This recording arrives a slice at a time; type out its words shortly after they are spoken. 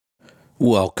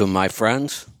Welcome, my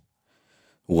friends.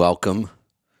 Welcome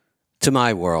to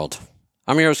my world.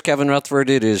 I'm your host, Kevin Rutherford.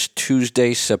 It is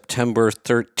Tuesday, September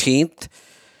 13th.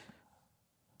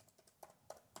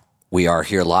 We are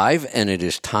here live, and it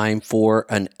is time for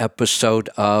an episode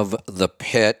of The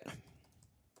Pit.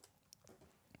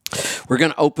 We're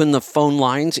going to open the phone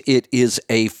lines. It is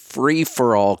a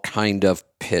free-for-all kind of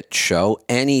pit show.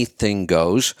 Anything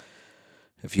goes.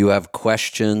 If you have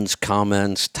questions,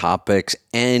 comments, topics,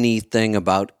 anything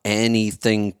about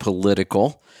anything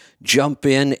political, jump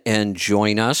in and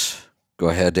join us. Go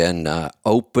ahead and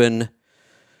open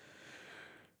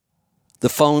the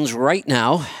phones right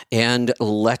now, and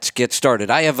let's get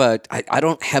started. I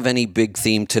don't have any big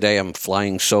theme today. I'm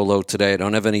flying solo today. I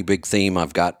don't have any big theme.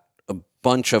 I've got a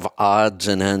bunch of odds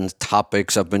and ends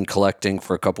topics I've been collecting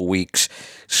for a couple weeks.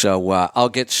 So I'll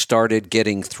get started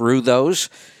getting through those.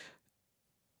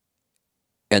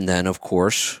 And then, of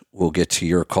course, we'll get to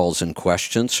your calls and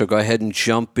questions. So go ahead and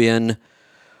jump in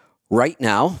right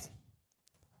now.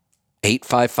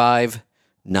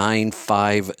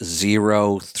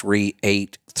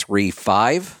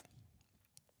 855-950-3835.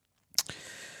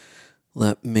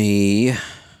 Let me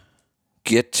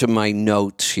get to my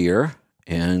notes here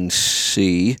and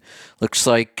see. Looks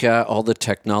like all the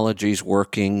technology's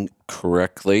working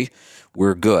correctly.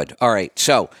 We're good. All right,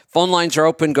 so phone lines are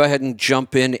open. Go ahead and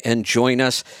jump in and join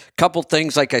us. Couple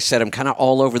things, like I said, I'm kind of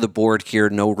all over the board here,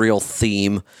 no real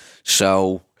theme.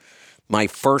 So my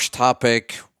first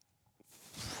topic,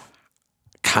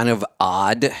 kind of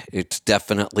odd. It's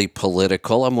definitely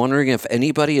political. I'm wondering if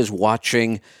anybody is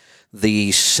watching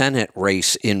the Senate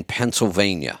race in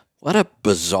Pennsylvania. What a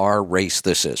bizarre race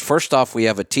this is. First off, we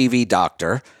have a TV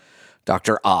doctor,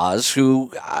 Dr. Oz,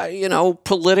 who,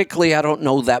 politically, I don't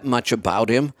know that much about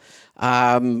him.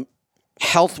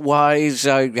 Health-wise,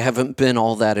 I haven't been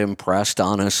all that impressed,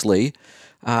 honestly.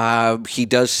 He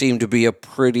does seem to be a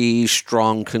pretty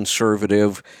strong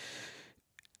conservative,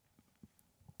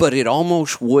 but it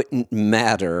almost wouldn't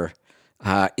matter.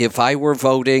 If I were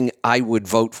voting, I would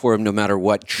vote for him no matter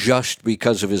what, just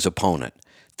because of his opponent.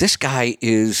 This guy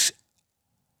is...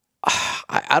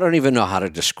 I don't even know how to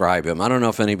describe him. I don't know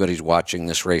if anybody's watching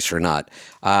this race or not.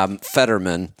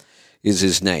 Fetterman is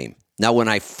his name. Now, when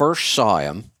I first saw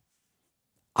him,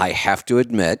 I have to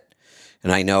admit,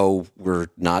 and I know we're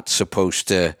not supposed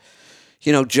to,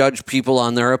 judge people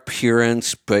on their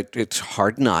appearance, but it's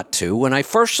hard not to. When I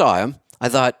first saw him, I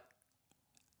thought,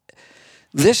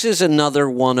 this is another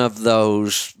one of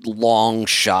those long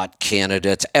shot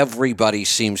candidates. Everybody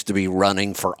seems to be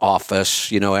running for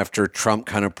office. After Trump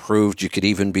kind of proved you could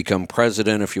even become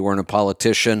president if you weren't a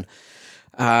politician.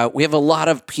 We have a lot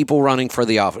of people running for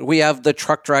the office. We have the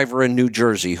truck driver in New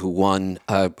Jersey who won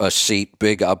a seat,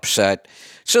 big upset.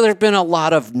 So there have been a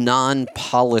lot of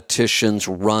non-politicians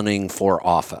running for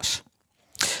office.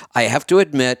 I have to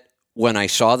admit, when I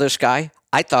saw this guy,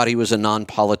 I thought he was a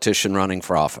non-politician running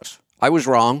for office. I was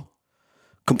wrong,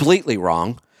 completely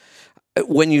wrong.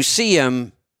 When you see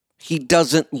him, he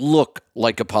doesn't look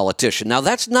like a politician. Now,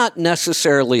 that's not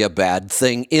necessarily a bad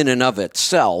thing in and of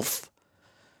itself,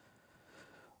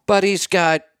 but he's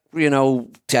got,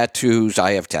 tattoos.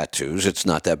 I have tattoos. It's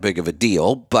not that big of a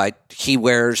deal, but he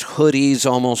wears hoodies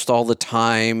almost all the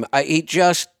time. He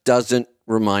just doesn't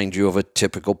remind you of a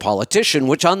typical politician,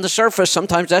 which on the surface,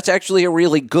 sometimes that's actually a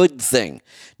really good thing.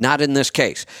 Not in this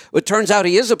case. It turns out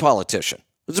he is a politician.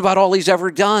 It's about all he's ever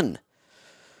done.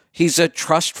 He's a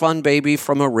trust fund baby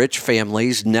from a rich family.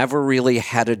 He's never really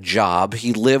had a job.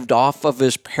 He lived off of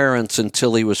his parents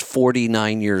until he was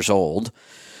 49 years old.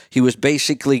 He was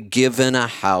basically given a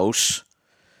house.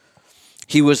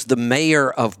 He was the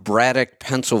mayor of Braddock,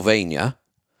 Pennsylvania.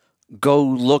 Go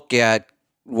look at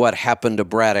what happened to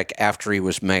Braddock after he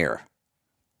was mayor.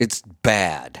 It's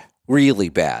bad, really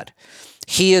bad.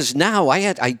 He is now,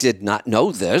 I did not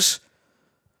know this,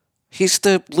 he's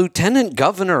the lieutenant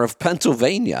governor of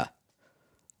Pennsylvania.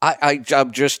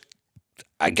 I'm just,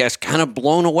 I guess, kind of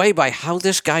blown away by how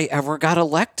this guy ever got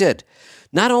elected.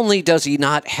 Not only does he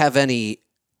not have any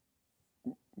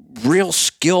real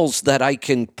skills that I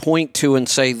can point to and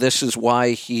say this is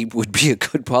why he would be a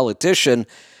good politician,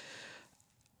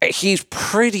 he's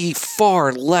pretty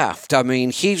far left. I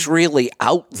mean, he's really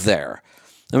out there.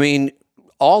 I mean,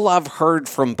 all I've heard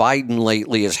from Biden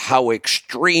lately is how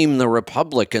extreme the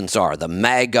Republicans are, the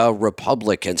MAGA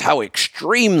Republicans, how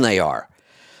extreme they are.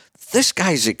 This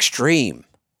guy's extreme.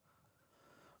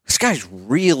 This guy's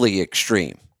really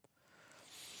extreme.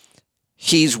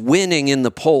 He's winning in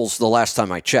the polls the last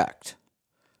time I checked.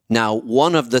 Now,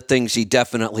 one of the things he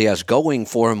definitely has going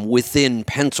for him within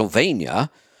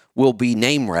Pennsylvania, will be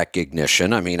name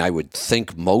recognition. I mean, I would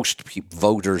think most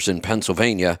voters in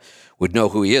Pennsylvania would know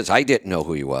who he is. I didn't know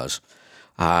who he was.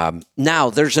 Now,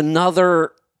 there's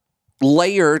another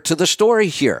layer to the story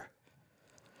here.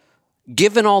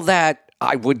 Given all that,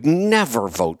 I would never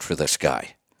vote for this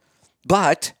guy.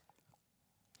 But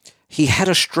he had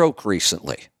a stroke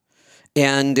recently.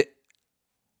 And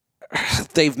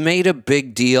they've made a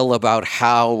big deal about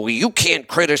how you can't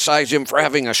criticize him for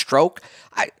having a stroke.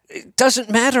 It doesn't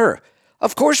matter.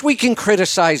 Of course we can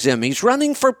criticize him. He's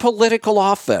running for political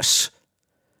office.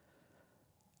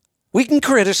 We can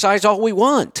criticize all we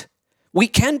want. We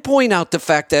can point out the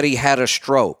fact that he had a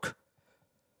stroke.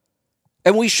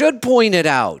 And we should point it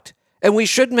out. And we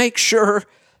should make sure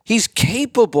he's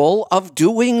capable of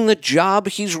doing the job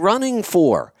he's running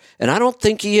for. And I don't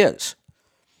think he is.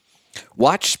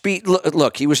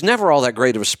 Look, he was never all that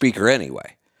great of a speaker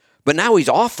anyway. But now he's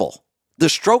awful. The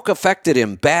stroke affected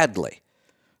him badly.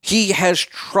 He has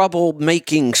trouble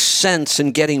making sense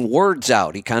and getting words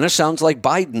out. He kind of sounds like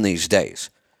Biden these days.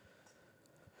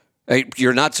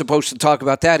 You're not supposed to talk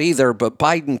about that either, but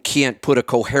Biden can't put a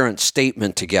coherent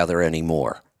statement together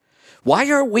anymore. Why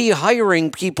are we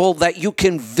hiring people that you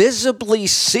can visibly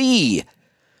see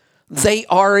they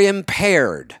are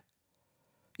impaired?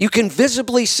 You can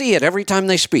visibly see it every time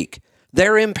they speak.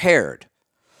 They're impaired.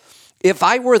 If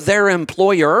I were their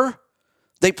employer,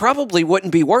 they probably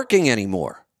wouldn't be working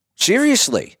anymore.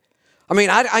 Seriously. I mean,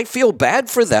 I feel bad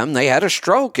for them. They had a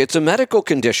stroke. It's a medical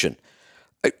condition.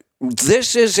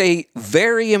 This is a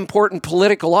very important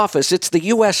political office. It's the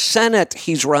U.S. Senate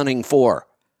he's running for.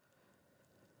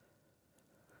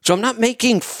 So I'm not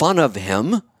making fun of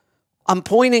him. I'm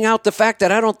pointing out the fact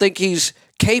that I don't think he's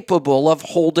capable of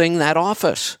holding that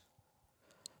office.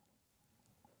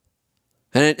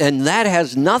 And that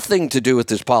has nothing to do with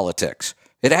his politics.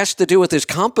 It has to do with his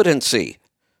competency.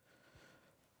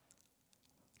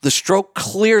 The stroke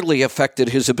clearly affected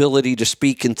his ability to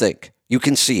speak and think. You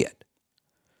can see it.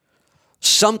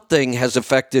 Something has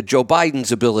affected Joe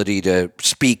Biden's ability to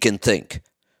speak and think.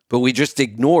 But we just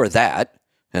ignore that.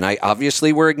 And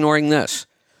obviously we're ignoring this.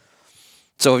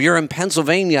 So if you're in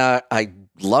Pennsylvania, I'd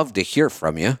love to hear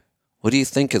from you. What do you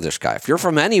think of this guy? If you're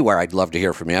from anywhere, I'd love to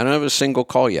hear from you. I don't have a single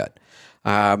call yet.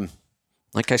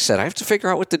 Like I said, I have to figure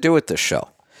out what to do with this show.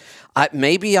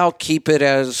 Maybe I'll keep it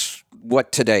as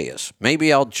what today is.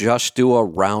 Maybe I'll just do a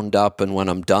roundup, and when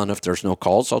I'm done, if there's no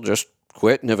calls, I'll just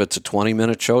quit. And if it's a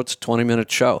 20-minute show, it's a 20-minute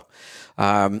show.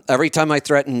 Every time I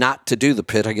threaten not to do the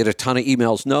pit, I get a ton of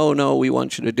emails. No, we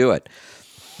want you to do it.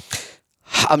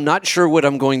 I'm not sure what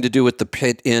I'm going to do with the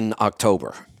pit in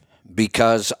October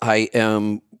because I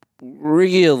am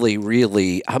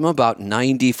I'm about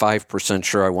 95%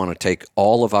 sure I want to take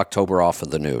all of October off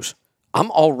of the news.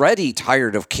 I'm already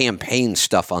tired of campaign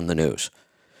stuff on the news.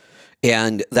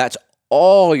 And that's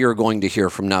all you're going to hear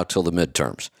from now till the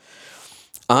midterms.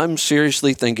 I'm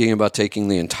seriously thinking about taking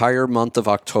the entire month of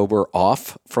October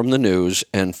off from the news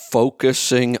and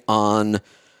focusing on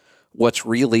what's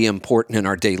really important in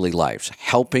our daily lives,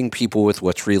 helping people with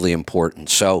what's really important.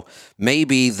 So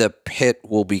maybe the pit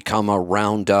will become a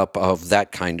roundup of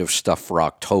that kind of stuff for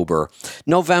October.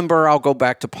 November, I'll go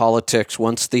back to politics.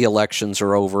 Once the elections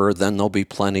are over, then there'll be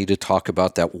plenty to talk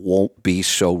about that won't be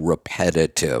so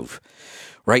repetitive.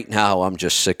 Right now, I'm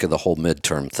just sick of the whole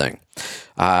midterm thing.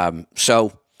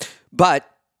 But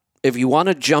if you want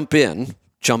to jump in.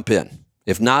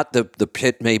 If not, the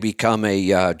pit may become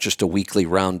just a weekly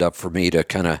roundup for me to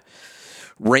kind of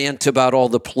rant about all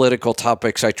the political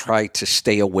topics I try to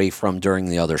stay away from during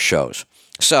the other shows.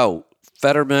 So,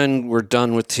 Fetterman, we're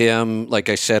done with him. Like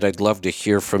I said, I'd love to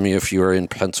hear from you if you are in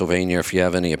Pennsylvania, if you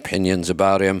have any opinions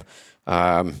about him.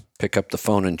 Pick up the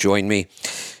phone and join me.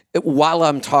 While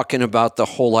I'm talking about the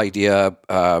whole idea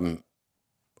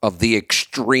of the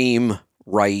extreme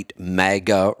right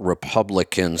MAGA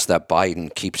Republicans that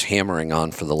Biden keeps hammering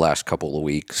on for the last couple of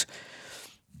weeks.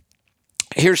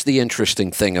 Here's the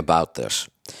interesting thing about this.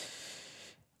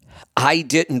 I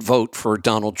didn't vote for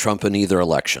Donald Trump in either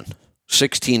election,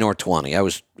 16 or 20. I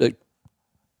was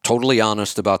totally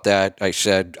honest about that. I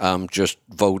said, I'm just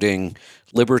voting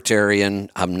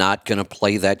libertarian. I'm not going to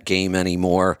play that game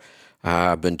anymore.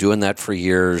 I've been doing that for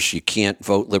years. You can't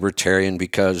vote libertarian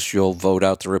because you'll vote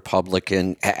out the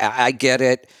Republican. I get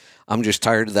it. I'm just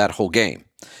tired of that whole game.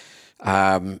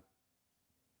 So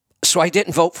I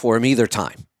didn't vote for him either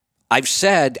time. I've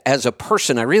said as a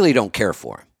person, I really don't care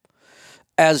for him.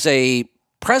 As a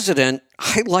president,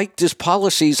 I liked his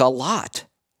policies a lot.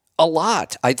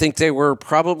 I think they were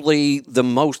probably the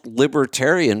most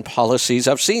libertarian policies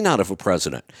I've seen out of a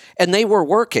president. And they were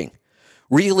working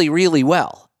really, really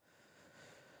well.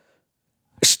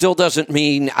 Still doesn't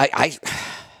mean I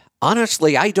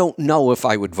honestly, I don't know if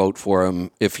I would vote for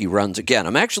him if he runs again.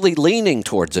 I'm actually leaning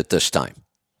towards it this time.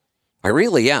 I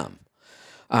really am.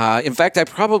 In fact, I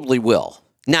probably will.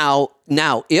 Now,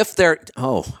 if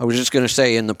I was just going to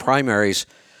say in the primaries,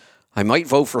 I might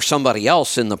vote for somebody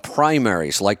else in the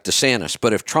primaries like DeSantis.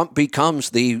 But if Trump becomes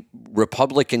the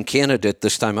Republican candidate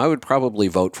this time, I would probably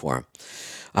vote for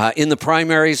him. In the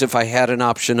primaries, if I had an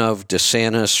option of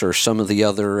DeSantis or some of the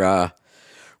other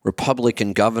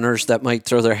Republican governors that might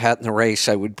throw their hat in the race,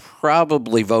 I would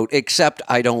probably vote, except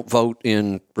I don't vote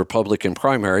in Republican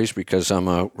primaries because I'm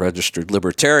a registered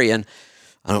libertarian.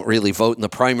 I don't really vote in the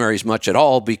primaries much at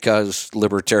all because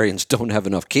libertarians don't have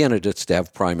enough candidates to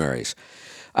have primaries.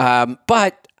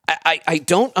 But I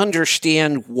don't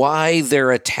understand why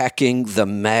they're attacking the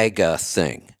MAGA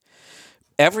thing.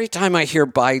 Every time I hear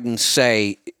Biden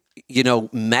say,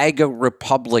 MAGA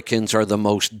Republicans are the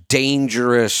most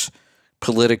dangerous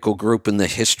political group in the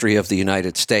history of the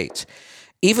United States,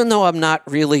 even though I'm not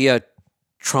really a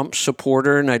Trump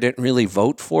supporter and I didn't really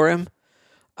vote for him,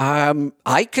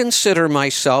 I consider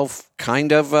myself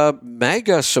kind of a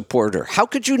MAGA supporter. How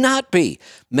could you not be?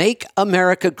 Make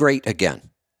America great again.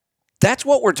 That's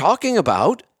what we're talking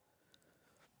about.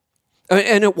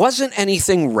 And it wasn't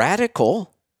anything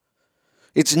radical.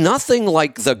 It's nothing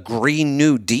like the Green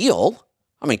New Deal.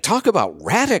 I mean, talk about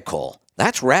radical.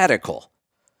 That's radical.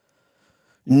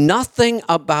 Nothing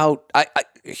about,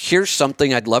 here's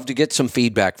something I'd love to get some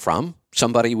feedback from,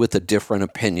 somebody with a different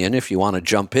opinion, if you want to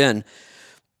jump in.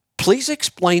 Please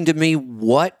explain to me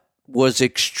what was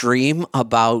extreme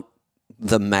about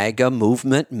the MAGA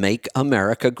movement, Make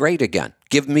America Great Again.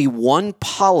 Give me one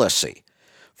policy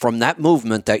from that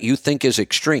movement that you think is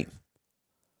extreme,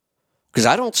 because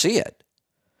I don't see it.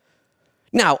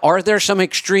 Now, are there some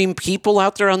extreme people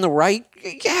out there on the right?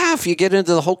 Yeah, if you get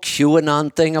into the whole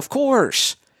QAnon thing, of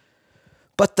course.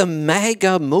 But the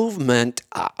MAGA movement,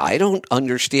 I don't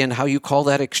understand how you call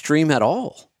that extreme at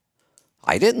all.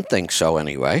 I didn't think so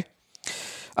anyway.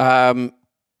 And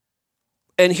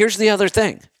here's the other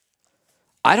thing.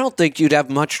 I don't think you'd have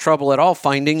much trouble at all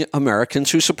finding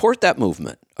Americans who support that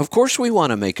movement. Of course we want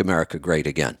to make America great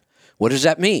again. What does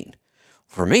that mean?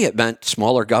 For me, it meant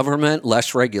smaller government,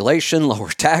 less regulation, lower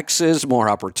taxes, more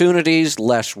opportunities,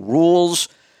 less rules.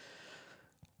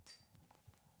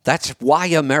 That's why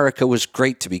America was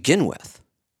great to begin with,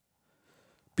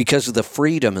 because of the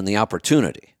freedom and the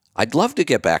opportunity. I'd love to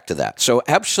get back to that. So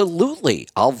absolutely,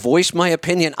 I'll voice my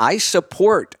opinion. I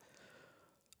support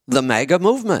the MAGA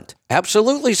movement.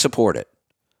 Absolutely support it.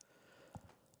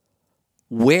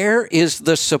 Where is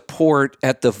the support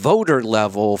at the voter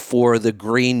level for the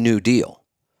Green New Deal?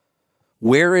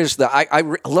 Where is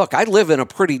look, I live in a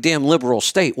pretty damn liberal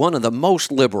state, one of the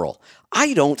most liberal.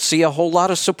 I don't see a whole lot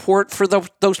of support for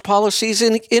those policies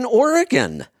in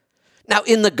Oregon. Now,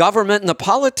 in the government and the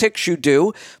politics you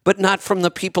do, but not from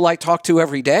the people I talk to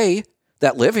every day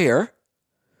that live here.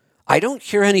 I don't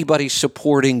hear anybody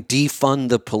supporting defund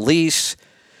the police.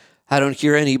 I don't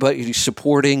hear anybody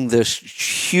supporting this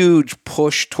huge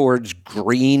push towards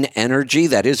green energy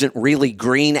that isn't really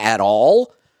green at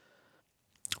all.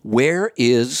 Where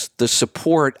is the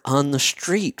support on the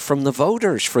street from the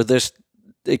voters for this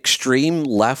extreme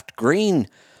left Green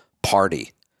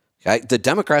Party? The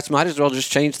Democrats might as well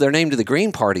just change their name to the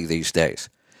Green Party these days.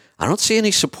 I don't see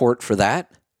any support for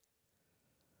that.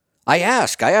 I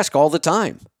ask all the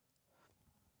time.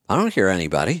 I don't hear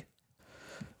anybody.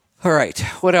 All right,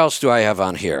 what else do I have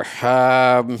on here?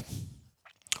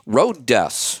 Road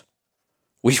deaths.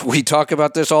 We talk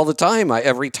about this all the time.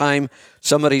 Every time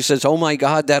somebody says, oh my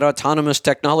God, that autonomous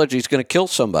technology is going to kill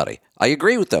somebody. I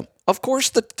agree with them. Of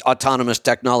course the autonomous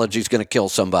technology is going to kill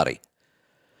somebody.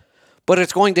 But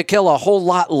it's going to kill a whole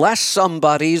lot less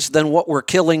somebodies than what we're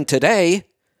killing today.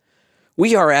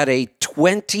 We are at a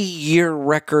 20-year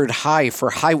record high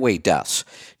for highway deaths.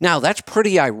 Now, that's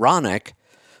pretty ironic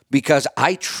because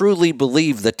I truly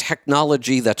believe the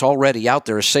technology that's already out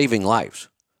there is saving lives.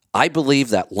 I believe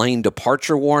that lane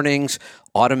departure warnings,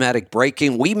 automatic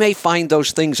braking, we may find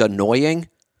those things annoying,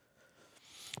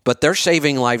 but they're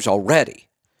saving lives already.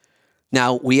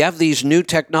 Now, we have these new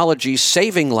technologies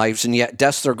saving lives, and yet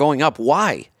deaths are going up.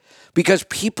 Why? Because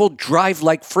people drive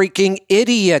like freaking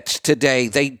idiots today.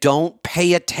 They don't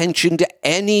pay attention to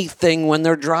anything when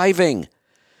they're driving.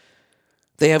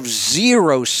 They have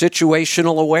zero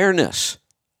situational awareness.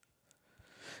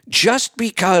 Just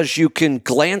because you can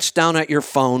glance down at your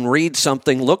phone, read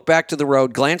something, look back to the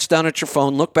road, glance down at your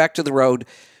phone, look back to the road,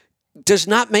 does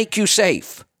not make you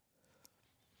safe.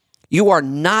 You are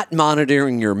not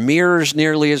monitoring your mirrors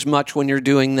nearly as much when you're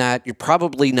doing that. You're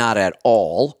probably not at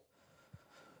all.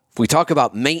 If we talk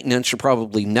about maintenance, you're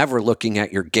probably never looking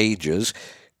at your gauges.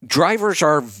 Drivers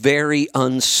are very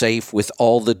unsafe with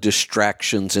all the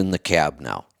distractions in the cab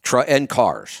now, and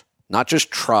cars, not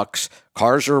just trucks.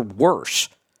 Cars are worse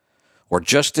or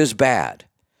just as bad.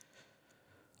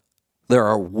 There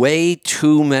are way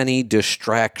too many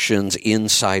distractions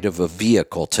inside of a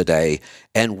vehicle today,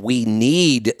 and we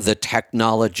need the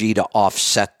technology to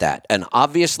offset that. And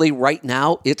obviously, right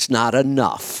now, it's not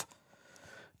enough.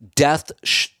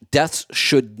 Deaths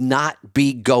should not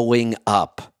be going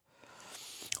up.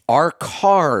 Our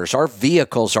cars, our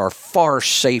vehicles are far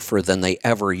safer than they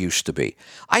ever used to be.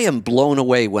 I am blown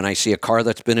away when I see a car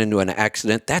that's been into an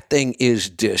accident. That thing is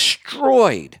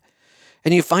destroyed.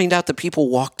 And you find out that people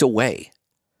walked away.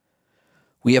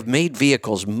 We have made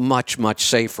vehicles much, much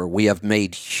safer. We have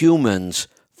made humans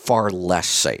far less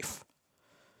safe.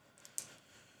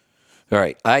 All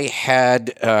right. I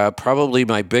had probably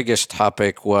my biggest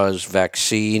topic was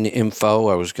vaccine info.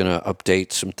 I was going to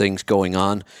update some things going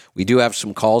on. We do have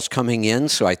some calls coming in,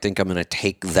 so I think I'm going to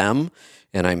take them,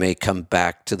 and I may come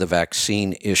back to the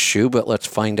vaccine issue. But let's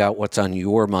find out what's on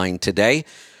your mind today.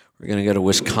 We're going to go to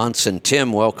Wisconsin.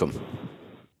 Tim, welcome.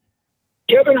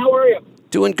 Kevin, how are you?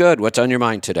 Doing good. What's on your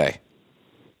mind today?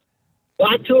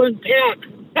 Lot to unpack.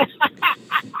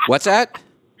 What's that?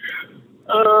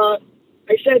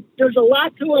 I said there's a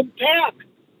lot to unpack.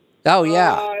 Oh,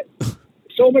 yeah.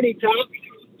 So many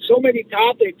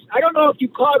topics. I don't know if you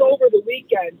caught over the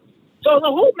weekend. So the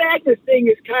whole Magnus thing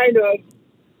is kind of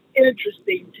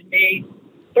interesting to me,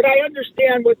 but I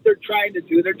understand what they're trying to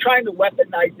do. They're trying to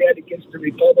weaponize that against the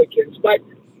Republicans, but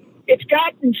it's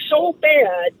gotten so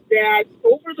bad that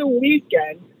over the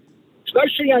weekend,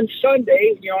 especially on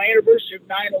Sunday, anniversary of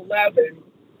 9/11,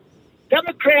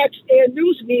 Democrats and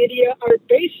news media are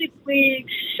basically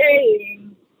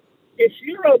saying if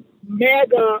you're a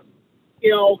MAGA,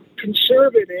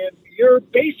 conservative, you're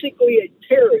basically a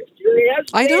terrorist. You're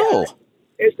as bad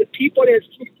as the people that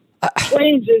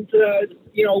planes into,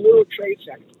 World Trade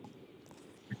Center.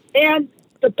 And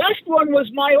the best one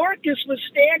was Mayorkas was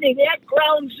standing at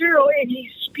ground zero, and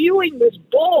he's spewing this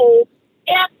bull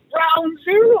at ground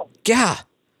zero.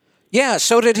 Yeah,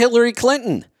 so did Hillary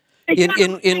Clinton.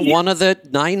 In one of the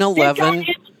 9/11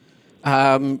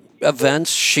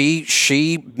 events,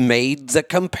 she made the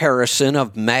comparison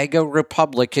of MAGA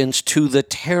Republicans to the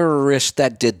terrorists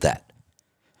that did that.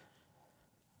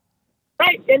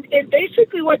 Right, and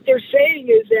basically what they're saying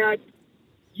is that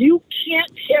you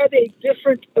can't have a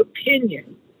different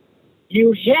opinion.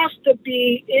 You have to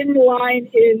be in line,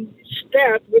 in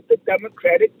step with the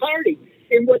Democratic Party.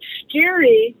 And what's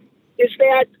scary is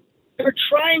that they're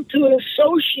trying to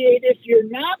associate, if you're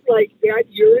not like that,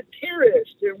 you're a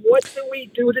terrorist. And what do we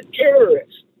do to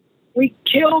terrorists? We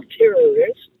kill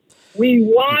terrorists. We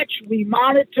watch, we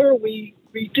monitor, we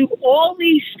do all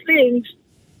these things.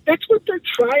 That's what they're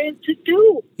trying to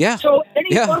do. Yeah. So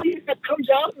anybody that comes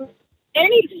out with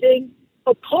anything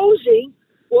opposing,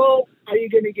 well, are you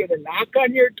going to get a knock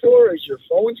on your door? Is your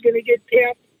phone's going to get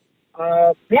tapped?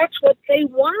 That's what they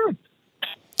want.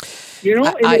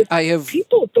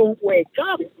 People don't wake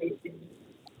up.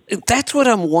 That's what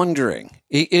I'm wondering,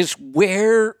 is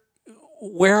where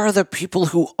are the people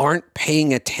who aren't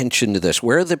paying attention to this?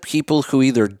 Where are the people who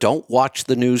either don't watch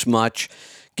the news much,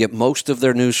 get most of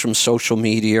their news from social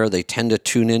media, or they tend to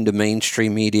tune into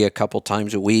mainstream media a couple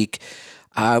times a week?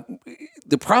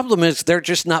 The problem is they're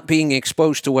just not being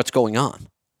exposed to what's going on.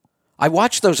 I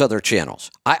watch those other channels.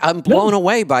 I'm blown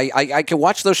away by, I can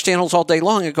watch those channels all day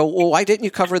long and go, well, why didn't you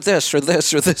cover this or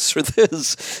this or this or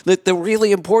this? The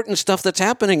really important stuff that's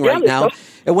happening right now.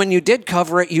 And when you did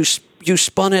cover it, you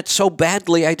spun it so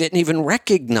badly I didn't even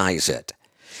recognize it.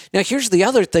 Now, here's the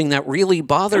other thing that really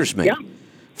bothers me.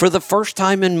 For the first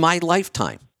time in my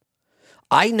lifetime,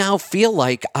 I now feel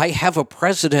like I have a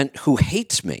president who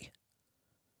hates me.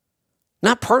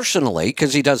 Not personally,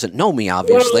 because he doesn't know me,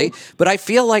 obviously, but I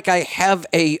feel like I have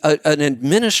an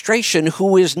administration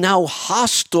who is now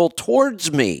hostile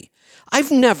towards me.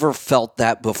 I've never felt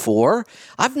that before.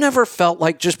 I've never felt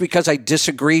like just because I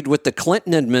disagreed with the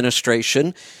Clinton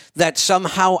administration that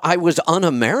somehow I was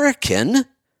un-American.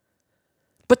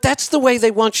 But that's the way they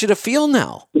want you to feel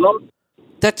now.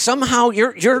 That somehow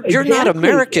you're not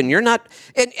American. You're not,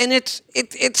 and it's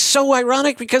so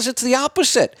ironic because it's the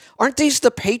opposite. Aren't these the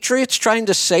patriots trying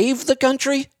to save the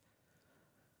country?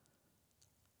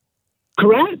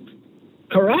 Correct.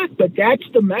 But that's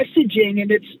the messaging,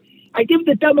 and I give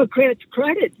the Democrats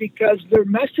credit because their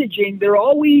messaging, they're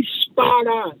always spot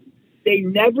on. They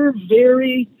never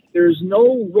vary. There's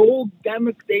no rogue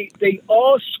Democrat. They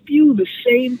all spew the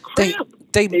same crap.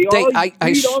 They all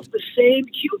read off the same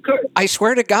cue card. I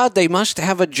swear to God, they must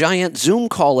have a giant Zoom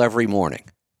call every morning.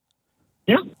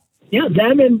 Yeah,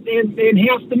 them and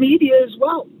half the media as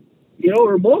well.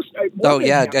 Or most. Oh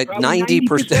yeah,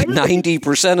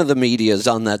 90% of the media is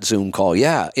on that Zoom call.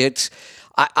 Yeah, it's.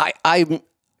 I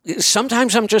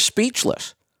sometimes I'm just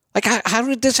speechless. Like, how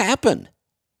did this happen?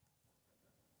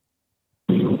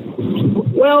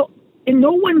 Well, and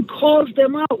no one calls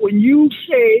them out when you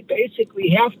say basically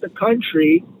half the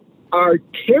country are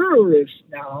terrorists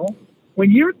now.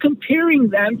 When you're comparing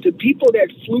them to people that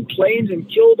flew planes and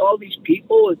killed all these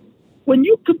people, when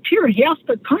you compare half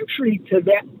the country to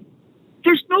that,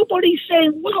 there's nobody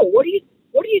saying, "Well, what are you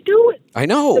doing?" I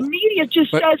know. The media just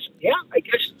says, "Yeah, I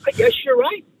guess you're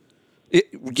right."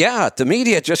 The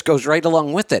media just goes right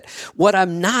along with it. What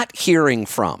I'm not hearing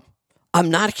from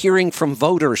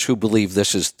voters who believe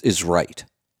this is right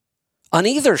on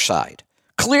either side.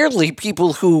 Clearly,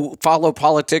 people who follow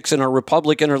politics and are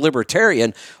Republican or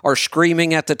Libertarian are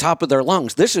screaming at the top of their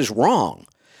lungs, this is wrong.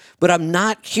 But I'm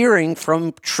not hearing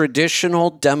from traditional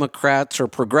Democrats or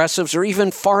progressives or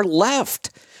even far left.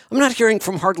 I'm not hearing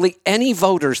from hardly any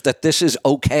voters that this is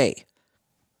okay.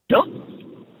 No.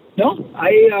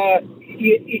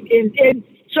 And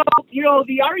so,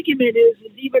 the argument is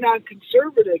even on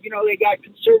conservative, they got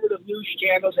conservative news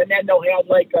channels, and then they'll have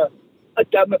like a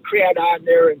Democrat on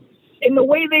there. And the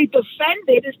way they defend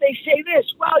it is they say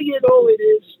this, well, it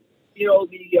is,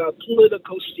 the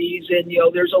political season,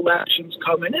 there's elections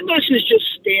coming, and this is just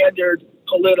standard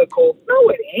political. No,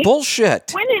 it ain't.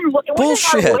 Bullshit. When in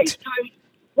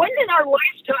our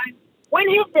lifetime, when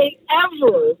have they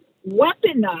ever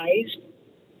weaponized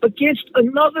against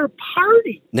another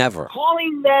party? Never.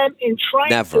 Calling them and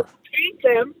trying Never. to paint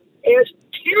them as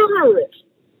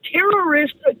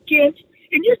terrorists against,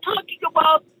 and you're talking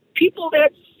about people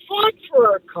that fought for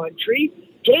our country,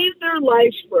 gave their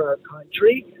lives for our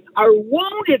country, are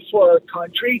wounded for our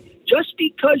country. Just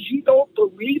because you don't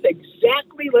believe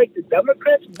exactly like the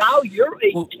Democrats, now you're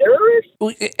a terrorist?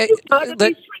 You've got to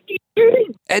be freaking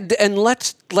kidding. And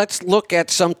let's look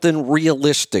at something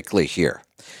realistically here.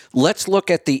 Let's look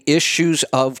at the issues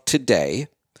of today,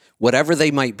 whatever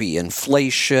they might be,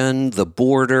 inflation, the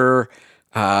border,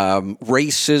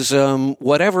 racism,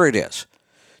 whatever it is.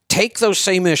 Take those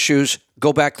same issues,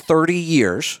 go back 30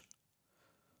 years,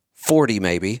 40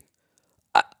 maybe.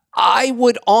 I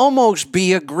would almost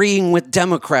be agreeing with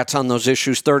Democrats on those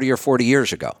issues 30 or 40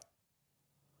 years ago.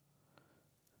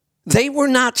 They were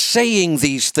not saying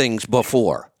these things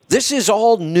before. This is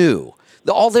all new.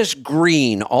 All this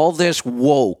green, all this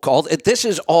woke, this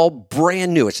is all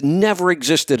brand new. It's never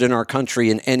existed in our country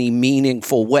in any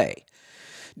meaningful way.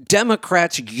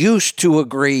 Democrats used to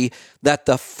agree that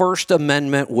the First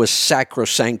Amendment was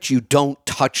sacrosanct. You don't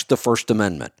touch the First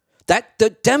Amendment. That the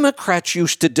Democrats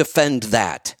used to defend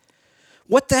that.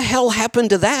 What the hell happened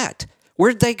to that?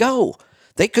 Where'd they go?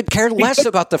 They could care less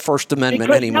about the First Amendment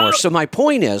anymore. So my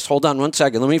point is, hold on one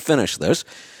second, let me finish this.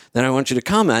 Then I want you to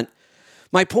comment.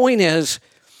 My point is,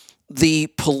 the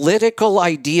political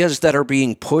ideas that are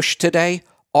being pushed today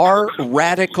are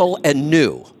radical and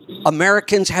new.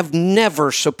 Americans have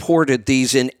never supported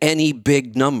these in any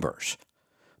big numbers.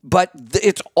 But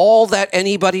it's all that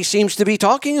anybody seems to be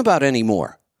talking about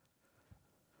anymore.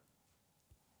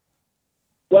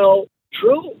 Well,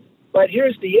 true. But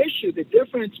here's the issue. The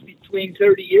difference between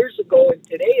 30 years ago and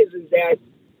today is that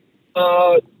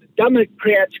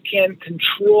Democrats can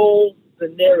control the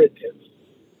narrative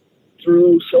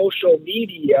through social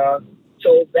media.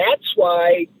 So that's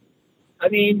why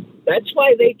they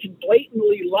can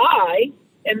blatantly lie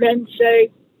and then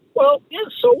say, well, yeah,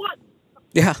 so what?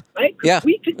 Yeah. Right? Yeah.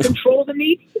 We can control the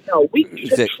media now. We can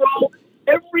control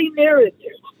every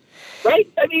narrative. Right?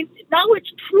 Now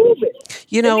it's proven.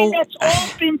 That's all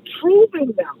been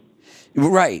proven now.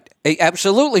 Right.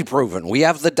 Absolutely proven. We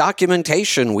have the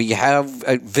documentation. We have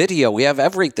video. We have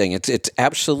everything. It's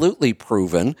absolutely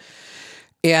proven.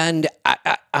 And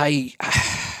I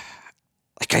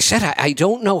like I said, I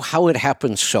don't know how it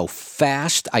happened so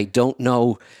fast. I don't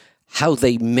know how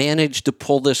they managed to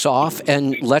pull this off.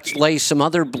 And let's lay some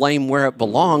other blame where it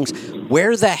belongs.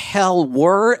 Where the hell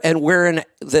were and where in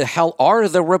the hell are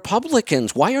the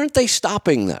Republicans? Why aren't they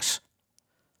stopping this?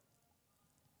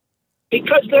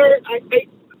 Because they're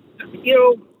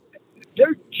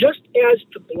just as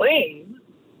to blame.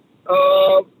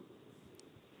 I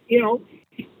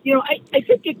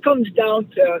think it comes down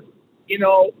to,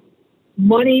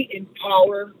 money and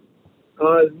power,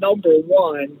 number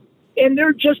one, and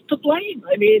they're just to blame.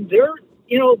 Their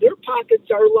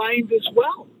pockets are lined as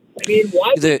well.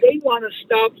 Why would they want to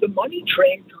stop the money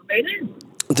train coming in?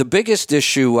 The biggest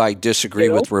issue I disagree You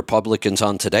know? with Republicans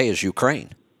on today is Ukraine.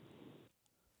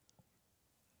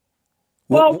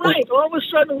 Well, right. All of a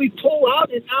sudden we pull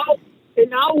out, and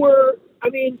now we're. I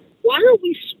mean, why are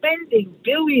we spending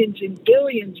billions and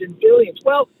billions and billions?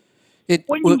 Well,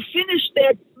 when you finish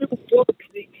that new book,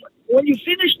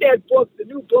 the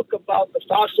new book about the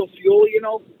fossil fuel,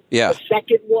 Yeah. the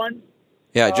second one.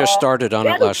 Yeah, I just started on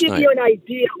it last night. That'll give you an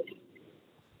idea.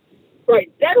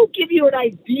 Right. That'll give you an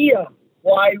idea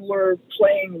why we're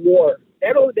playing war.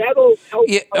 That'll help.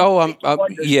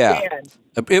 Yeah.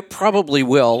 It probably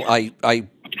will.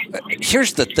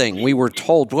 Here's the thing. We were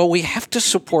told, well, we have to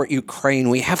support Ukraine.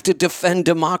 We have to defend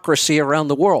democracy around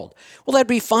the world. Well, that'd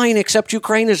be fine, except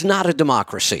Ukraine is not a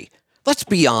democracy. Let's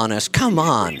be honest. Come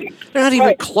on. They're not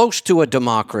even close to a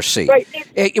democracy. Right.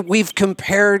 We've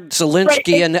compared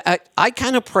Zelensky, and I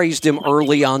kind of praised him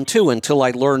early on, too, until I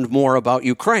learned more about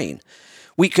Ukraine.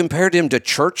 We compared him to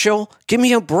Churchill. Give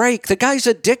me a break. The guy's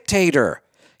a dictator.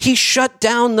 He shut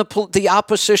down the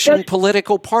opposition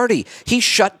political party. He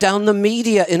shut down the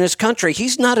media in his country.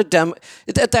 He's not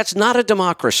that's not a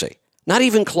democracy. Not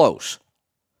even close.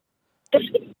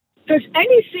 Does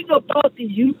anything about the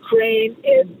Ukraine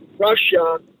and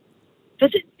Russia,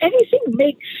 does anything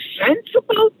make sense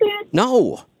about that?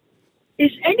 No.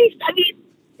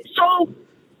 So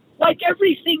like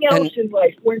everything else in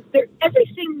life,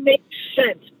 everything makes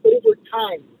sense over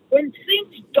time. When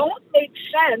things don't make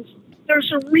sense,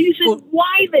 there's a reason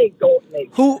why they don't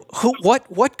make sense.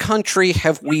 What country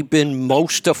have we been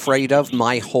most afraid of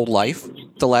my whole life,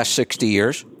 the last 60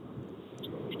 years?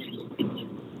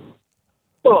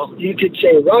 Well, you could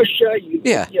say Russia. You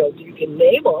can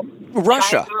name them.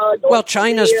 Russia.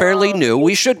 China's fairly new.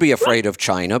 We should be afraid of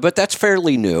China, but that's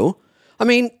fairly new. I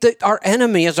mean, our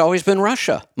enemy has always been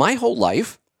Russia, my whole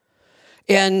life.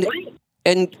 And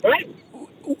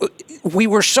we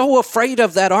were so afraid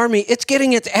of that army, it's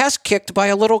getting its ass kicked by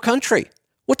a little country.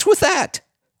 What's with that?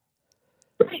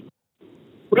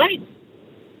 Right.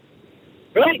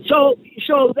 So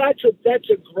that's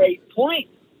a great point.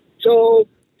 So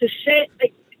to say,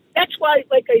 that's why,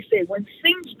 like I say, when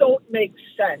things don't make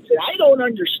sense, and I don't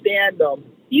understand them,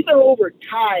 even over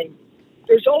time,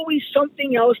 there's always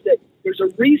something else there's a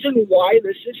reason why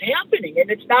this is happening.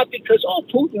 And it's not because,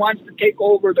 Putin wants to take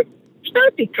over it's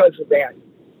not because of that.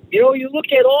 You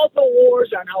look at all the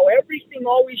wars on how everything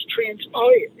always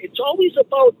transpires. It's always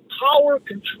about power,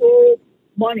 control,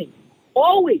 money.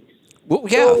 Always. Well,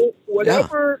 yeah. So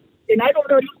whatever, and I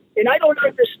don't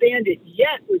understand it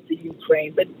yet with the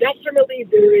Ukraine, but definitely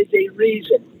there is a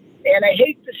reason. And I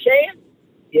hate to say it,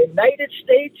 the United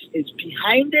States is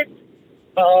behind it,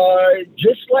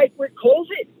 just like with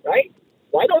COVID, right?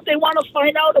 Why don't they want to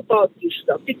find out about this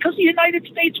stuff? Because the United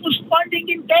States was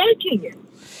funding and backing it.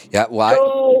 Yeah, why?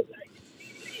 So,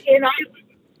 and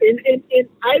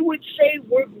I would say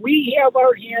we have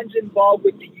our hands involved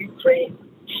with the Ukraine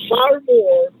far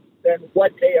more than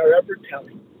what they are ever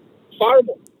telling. Far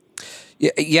more.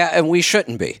 Yeah, and we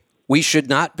shouldn't be. We should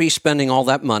not be spending all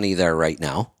that money there right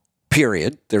now,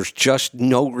 period. There's just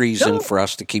no reason for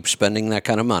us to keep spending that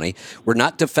kind of money. We're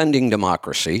not defending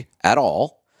democracy at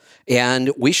all,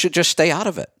 and we should just stay out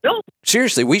of it. No.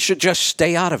 Seriously, we should just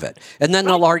stay out of it. And then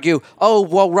they'll argue,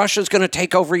 Russia's going to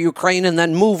take over Ukraine and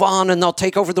then move on and they'll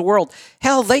take over the world.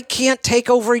 Hell, they can't take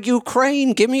over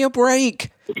Ukraine. Give me a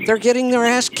break. They're getting their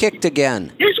ass kicked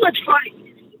again. Here's what's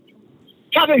funny.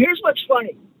 Kevin, here's what's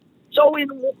funny. So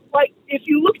if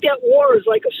you looked at war as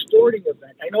like a sporting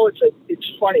event, I know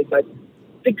it's funny, but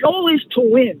the goal is to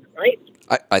win, right?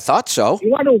 I thought so.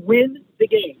 You want to win the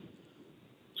game.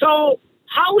 So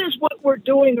how is what we're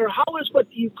doing, or how is what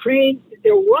the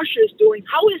Russia is doing,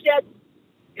 how is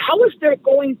there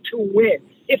going to win?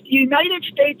 If the United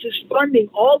States is funding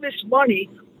all this money,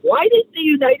 why did the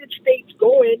United States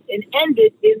go in and end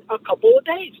it in a couple of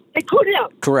days? They could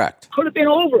have. Correct. Could have been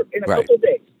over in a couple of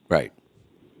days. Right.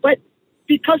 But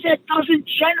because that doesn't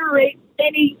generate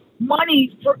any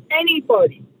money for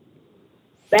anybody.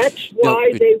 That's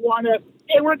why they want to,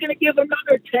 we're going to give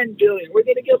another $10 billion. We're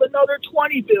going to give another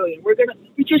 $20 billion.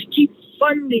 We just keep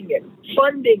funding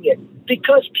it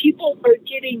because people are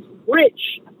getting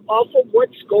rich off of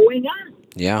what's going on.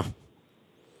 Yeah.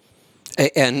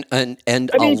 And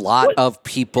a lot of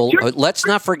people, let's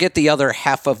not forget the other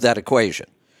half of that equation.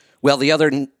 Well, the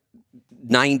other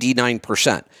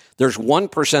 99%. There's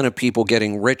 1% of people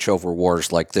getting rich over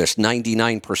wars like this.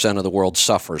 99% of the world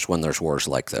suffers when there's wars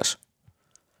like this.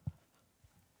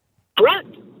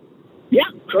 Correct. Yeah,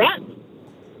 correct.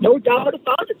 No doubt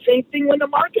about it. Same thing when the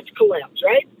markets collapse,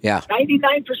 right? Yeah.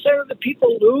 99% of the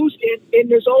people lose, and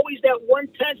there's always that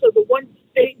 1/10 of the one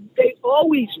they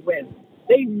always win.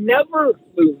 They never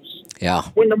lose. Yeah.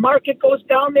 When the market goes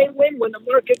down, they win. When the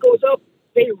market goes up,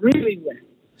 they really win.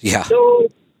 Yeah. So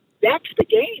that's the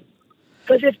game.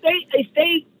 Because if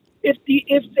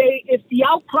the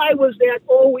outcry was that,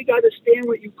 oh, we got to stand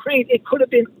with Ukraine, it could have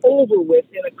been over with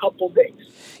in a couple days.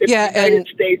 If Yeah, the United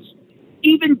States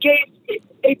even gave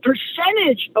a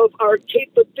percentage of our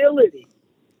capability.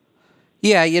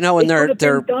 Yeah, and it could have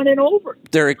been done and over.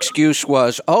 Their excuse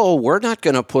was, "Oh, we're not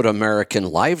going to put American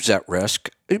lives at risk,"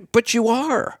 but you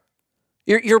are.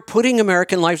 You're putting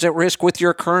American lives at risk with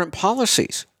your current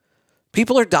policies.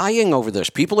 People are dying over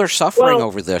this. People are suffering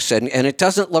over this, and it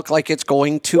doesn't look like it's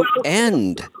going to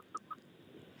end.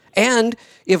 And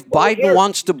if Biden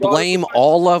wants to blame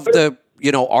all of the,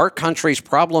 our country's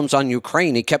problems on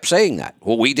Ukraine, he kept saying that.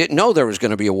 Well, we didn't know there was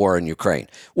going to be a war in Ukraine.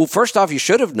 Well, first off, you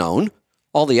should have known.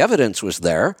 All the evidence was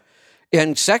there.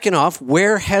 And second off,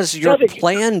 where has your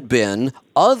plan been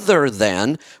other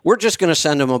than we're just going to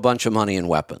send them a bunch of money and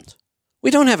weapons? We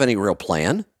don't have any real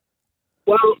plan.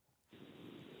 Well,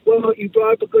 you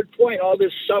brought up a good point. All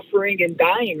this suffering and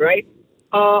dying, right?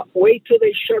 Wait till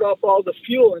they shut off all the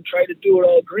fuel and try to do it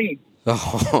all green.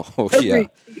 Oh, yeah.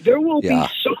 There will be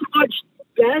so much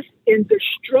death and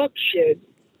destruction.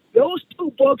 Those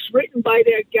two books written by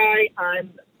that guy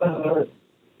on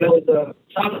the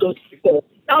top of those people.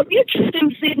 Now, the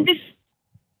interesting thing is...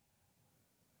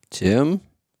 Tim?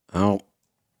 Oh,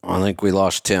 I think we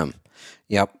lost Tim.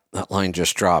 Yep, that line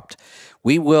just dropped.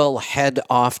 We will head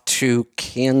off to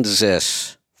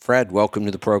Kansas. Fred, welcome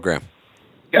to the program.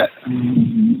 Yeah.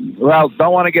 Well,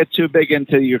 don't want to get too big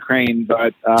into Ukraine,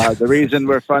 but the reason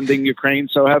we're funding Ukraine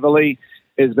so heavily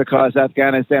is because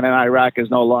Afghanistan and Iraq is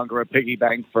no longer a piggy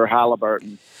bank for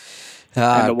Halliburton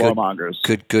and the warmongers.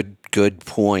 Good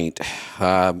point.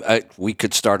 We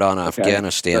could start on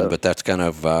Afghanistan, but that's kind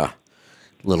of a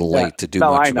little late to do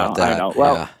much about that. I know.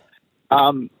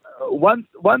 Well,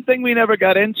 one thing we never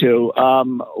got into,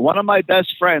 one of my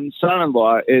best friends'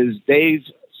 son-in-law is Dave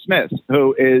Smith,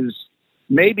 who is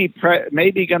maybe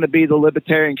going to be the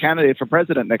Libertarian candidate for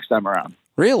president next time around.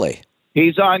 Really?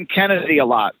 He's on Kennedy a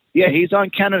lot. Yeah, he's on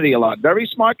Kennedy a lot. Very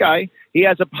smart guy. He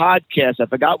has a podcast. I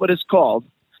forgot what it's called.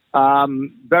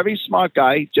 Very smart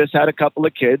guy. Just had a couple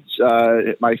of kids,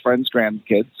 my friend's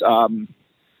grandkids.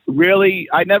 Really,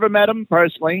 I never met him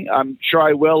personally. I'm sure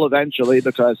I will eventually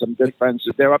because I'm good friends.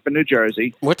 They're up in New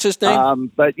Jersey. What's his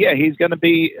name? But yeah, he's going to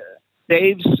be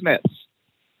Dave Smith.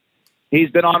 He's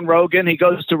been on Rogan. He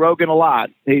goes to Rogan a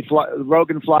lot.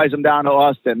 Rogan flies him down to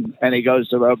Austin, and he goes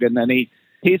to Rogan. And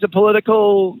he's a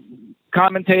political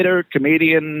commentator,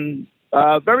 comedian,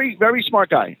 very, very smart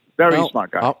guy. Very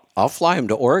smart guy. I'll fly him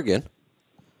to Oregon.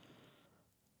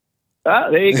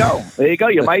 There you go. There you go.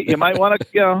 You might want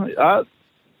to,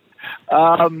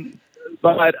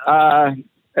 but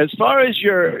as far as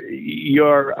your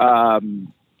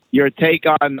take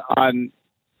on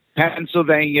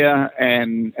Pennsylvania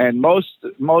and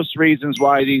most reasons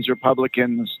why these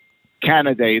Republicans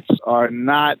candidates are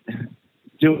not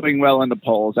doing well in the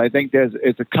polls, I think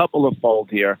it's a couple of fold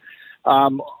here.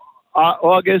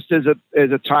 August is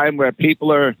a time where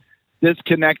people are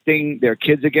disconnecting. Their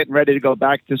kids are getting ready to go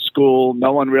back to school.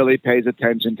 No one really pays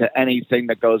attention to anything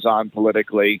that goes on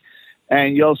politically.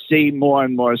 And you'll see more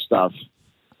and more stuff.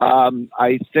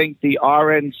 I think the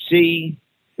RNC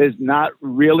is not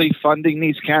really funding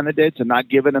these candidates and not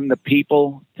giving them the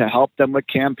people to help them with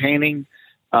campaigning,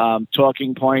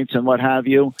 talking points and what have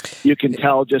you. You can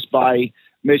tell just by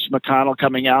Mitch McConnell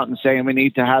coming out and saying we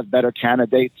need to have better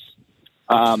candidates.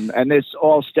 And this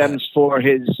all stems for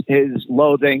his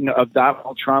loathing of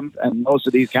Donald Trump, and most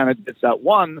of these candidates that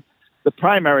won the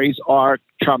primaries are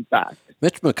Trump-backed.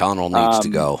 Mitch McConnell needs to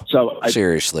go.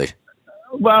 Seriously.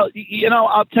 Well,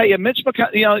 I'll tell you, Mitch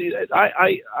McConnell.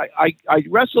 I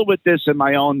wrestle with this in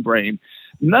my own brain.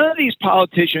 None of these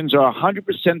politicians are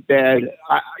 100% bad.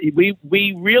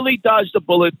 We really dodged a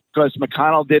bullet because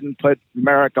McConnell didn't put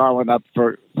Merrick Garland up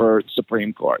for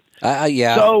Supreme Court.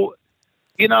 Yeah. So,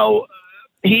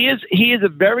 he is a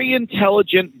very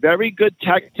intelligent, very good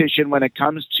tactician when it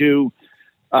comes to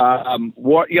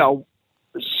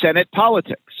Senate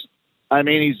politics. I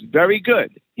mean, he's very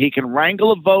good. He can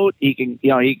wrangle a vote. He can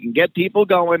get people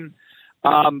going.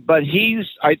 But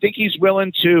I think he's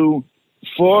willing to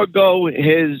forego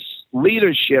his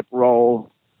leadership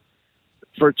role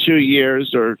for 2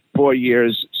 years or 4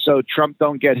 years so Trump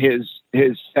don't get his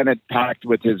Senate packed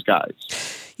with his guys.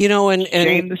 And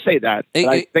shame to say that, but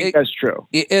I think that's true.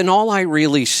 And all I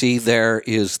really see there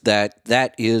is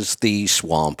that is the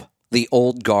swamp. the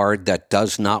old guard that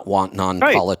does not want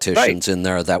non-politicians in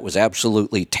there, that was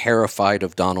absolutely terrified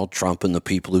of Donald Trump and the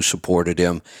people who supported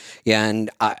him.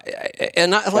 Like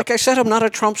I said, I'm not a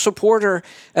Trump supporter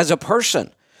as a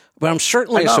person, but I'm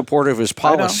certainly a supporter of his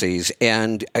policies.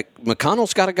 And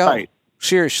McConnell's got to go. Right.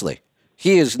 Seriously.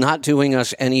 He is not doing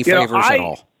us any favors at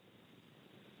all.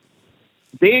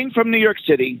 Being from New York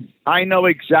City, I know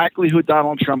exactly who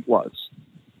Donald Trump was.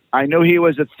 I knew he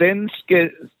was a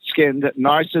thin-skinned,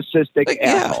 narcissistic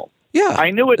asshole. Yeah,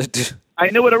 I knew it. I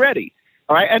knew it already.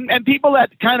 All right, and people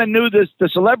that kind of knew the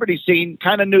celebrity scene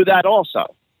kind of knew that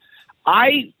also.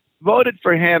 I voted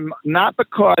for him not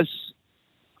because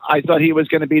I thought he was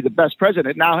going to be the best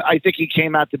president. Now I think he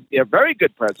came out to be a very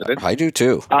good president. I do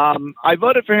too. I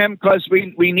voted for him because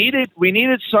we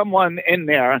needed someone in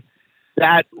there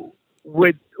that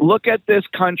would look at this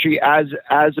country as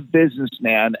a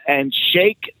businessman and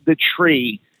shake the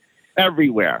tree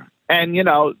everywhere. And,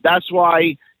 that's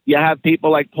why you have people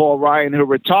like Paul Ryan, who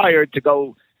retired to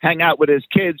go hang out with his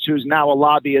kids, who's now a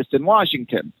lobbyist in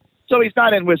Washington. So he's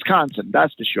not in Wisconsin,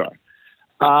 that's for sure.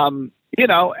 And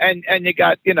you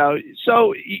got,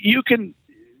 so you can,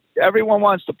 everyone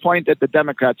wants to point at the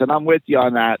Democrats, and I'm with you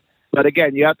on that. But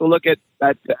again, you have to look at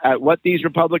what these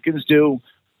Republicans do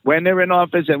when they're in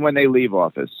office and when they leave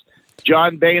office.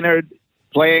 John Boehner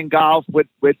playing golf with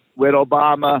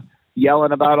Obama,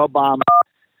 yelling about Obama,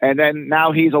 and then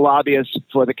now he's a lobbyist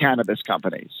for the cannabis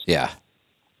companies. Yeah.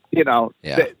 He's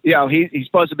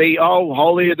supposed to be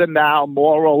holier than thou,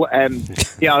 moral, and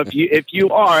if you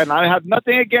are, and I have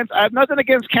nothing against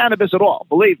cannabis at all.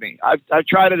 Believe me, I've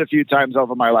tried it a few times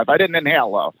over my life. I didn't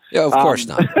inhale though. Yeah, of course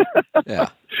not. Yeah,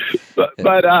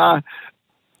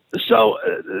 So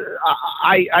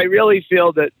I really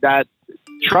feel that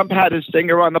Trump had his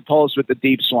finger on the pulse with the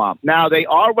deep swamp. Now they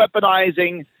are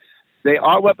weaponizing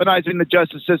the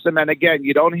justice system. And again,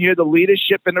 you don't hear the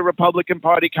leadership in the Republican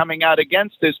Party coming out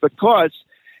against this because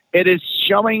it is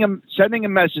sending a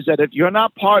message that if you're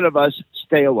not part of us,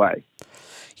 stay away.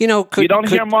 You don't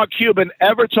hear Mark Cuban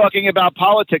ever talking about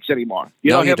politics anymore.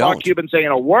 You don't hear Mark Cuban saying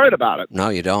a word about it. No,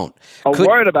 you don't.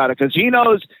 Word about it, because he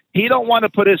knows he don't want to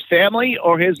put his family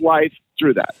or his life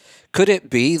through that. Could it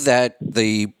be that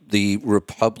the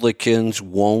Republicans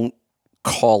won't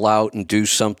call out and do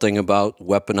something about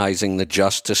weaponizing the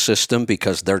justice system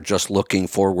because they're just looking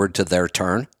forward to their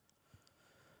turn?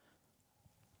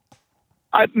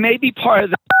 Maybe part of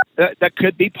that. That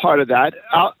could be part of that.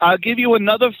 I'll give you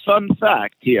another fun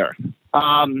fact here.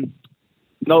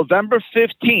 November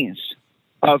 15th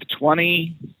of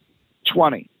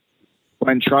 2020,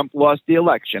 when Trump lost the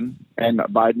election and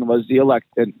Biden was the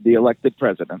elected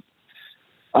president,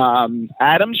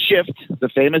 Adam Schiff, the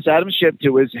famous Adam Schiff,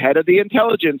 who was head of the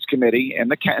Intelligence Committee in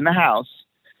the House,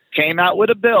 came out with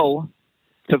a bill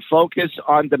to focus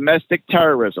on domestic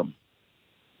terrorism.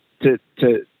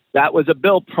 That was a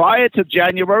bill prior to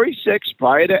January 6th,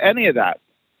 prior to any of that.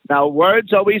 Now,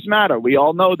 words always matter. We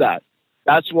all know that.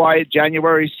 That's why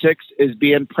January 6th is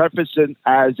being prefaced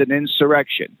as an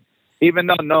insurrection. Even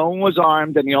though no one was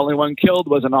armed and the only one killed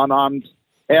was an unarmed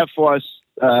Air Force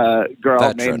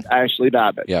girl named Ashley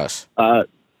Babbitt. Yes.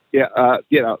 She was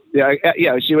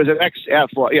an ex-Air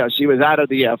Force. Yeah, she was out of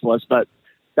the Air Force, but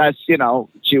that's, she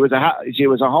was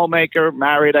a homemaker,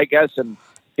 married, I guess, and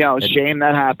shame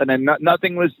that happened, and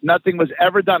nothing was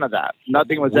ever done of that.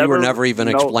 Nothing was ever. We were never even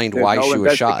explained why she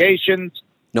was shot.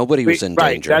 Nobody was in danger.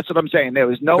 Right, that's what I'm saying. There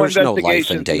was no investigation. No life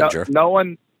in danger. No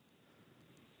one.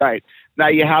 Right now,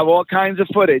 you have all kinds of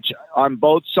footage on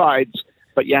both sides,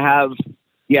 but you have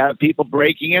people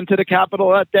breaking into the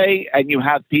Capitol that day, and you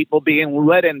have people being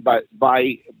let in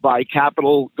by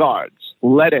Capitol guards,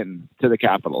 let in to the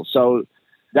Capitol. So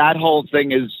that whole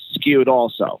thing is skewed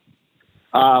also.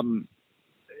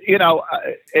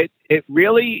 It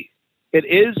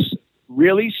is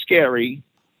really scary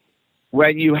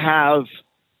when you have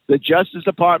the Justice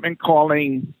Department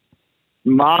calling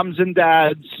moms and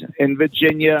dads in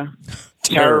Virginia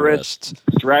terrorist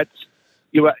threats.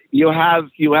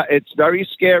 It's very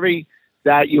scary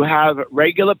that you have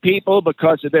regular people,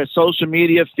 because of their social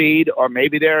media feed or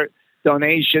maybe their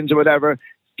donations or whatever,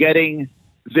 getting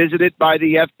visited by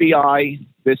the FBI.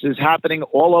 This is happening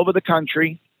all over the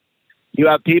country. You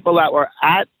have people that were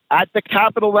at the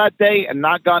Capitol that day and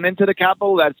not gone into the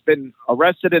Capitol that's been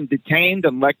arrested and detained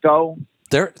and let go.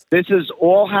 This is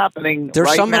all happening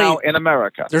now in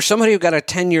America. There's somebody who got a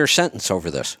 10-year sentence over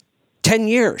this. 10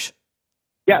 years.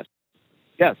 Yes.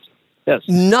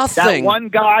 Nothing. That one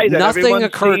guy that nothing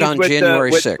occurred on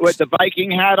January 6th with the Viking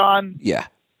hat on. Yeah.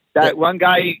 That one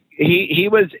guy he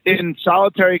was in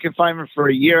solitary confinement for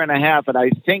a year and a half, and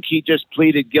I think he just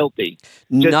pleaded guilty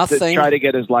to try to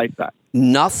get his life back.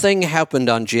 Nothing happened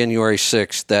on January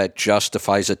 6th that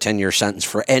justifies a 10-year sentence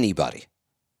for anybody.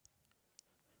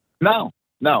 No.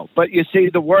 But you see,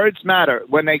 the words matter.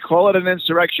 When they call it an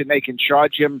insurrection, they can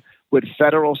charge him with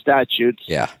federal statutes.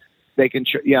 Yeah. They can,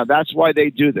 that's why they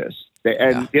do this.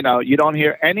 You don't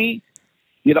hear anyone,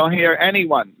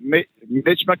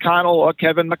 Mitch McConnell or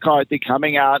Kevin McCarthy,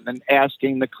 coming out and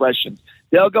asking the questions.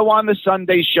 They'll go on the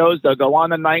Sunday shows, they'll go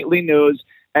on the nightly news,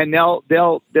 and they'll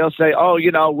say,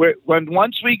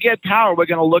 once we get power, we're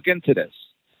going to look into this.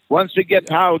 Once we get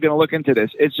power, we're going to look into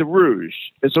this. It's a ruse.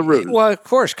 Well, of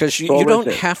course, because you don't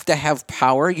have to have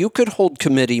power. You could hold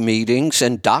committee meetings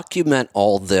and document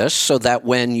all this so that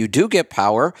when you do get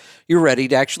power, you're ready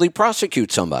to actually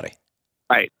prosecute somebody.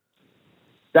 Right.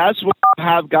 That's what I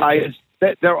have, guys.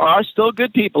 There are still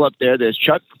good people up there. There's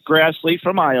Chuck Grassley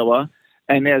from Iowa,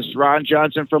 and there's Ron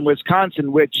Johnson from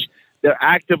Wisconsin, which they're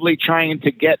actively trying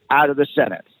to get out of the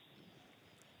Senate.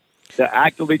 They're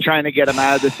actively trying to get him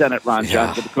out of the Senate, Ron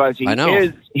Johnson, because he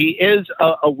is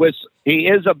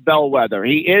a bellwether.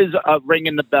 He is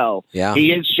ringing the bell. Yeah.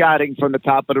 He is shouting from the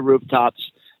top of the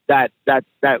rooftops that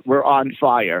we're on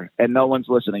fire, and no one's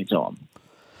listening to him.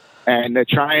 And they're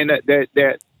trying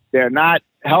to. They're not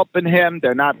helping him.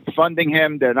 They're not funding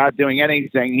him. They're not doing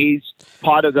anything. He's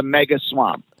part of the mega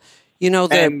swamp.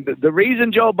 And the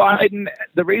reason Joe Biden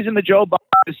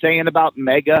is saying about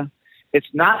mega. It's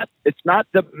not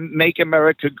the Make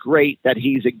America Great that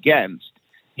he's against.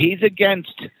 He's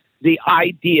against the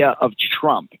idea of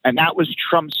Trump, and that was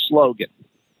Trump's slogan.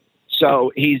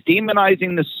 So he's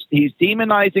demonizing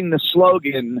the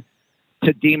slogan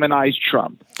to demonize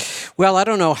Trump. Well, I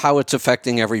don't know how it's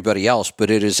affecting everybody else, but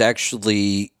it is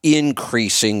actually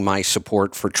increasing my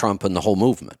support for Trump and the whole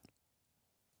movement.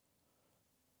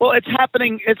 Well, it's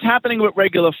happening with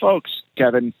regular folks,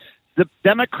 Kevin. The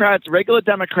regular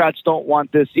Democrats don't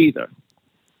want this either.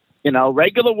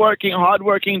 Regular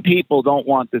hardworking people don't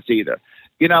want this either.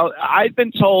 I've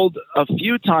been told a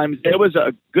few times, there was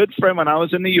a good friend when I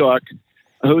was in New York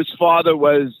whose father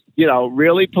was,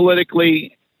 really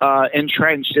politically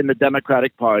entrenched in the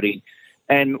Democratic Party.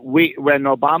 And when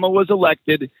Obama was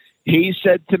elected, he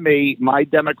said to me, my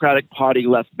Democratic Party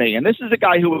left me. And this is a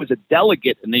guy who was a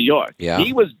delegate in New York. Yeah.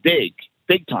 He was big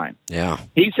time. Yeah.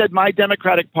 He said, my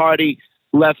Democratic Party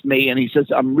left me. And he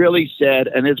says, I'm really sad.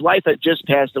 And his wife had just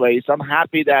passed away. So I'm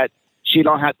happy that she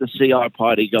don't have to see our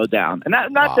party go down. And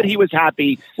not that he was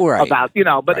happy about,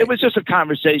 but it was just a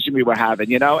conversation we were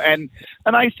having, and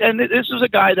this was a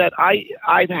guy that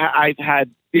I've had,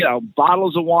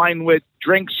 bottles of wine with,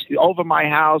 drinks over my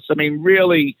house. I mean,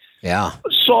 really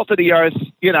salt of the earth,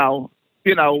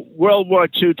 World War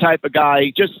II type of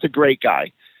guy, just a great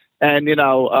guy. And,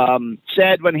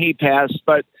 sad when he passed,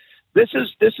 but this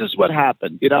is what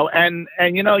happened, and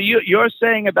you're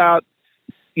saying about,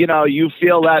 you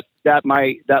feel that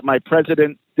my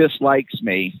president dislikes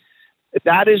me.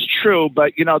 That is true.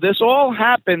 But, this all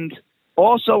happened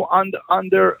also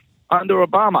under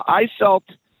Obama. I felt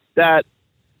that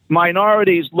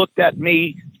minorities looked at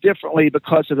me differently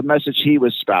because of the message he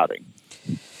was spouting.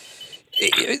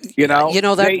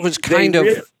 That was kind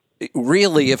of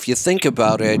really, if you think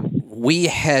about it, we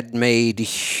had made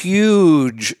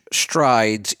huge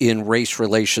strides in race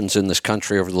relations in this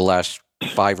country over the last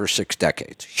 5 or 6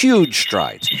 decades. Huge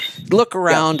strides. Look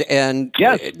around and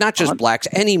not just blacks,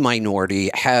 any minority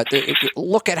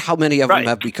look at how many of them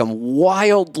have become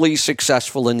wildly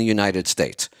successful in the United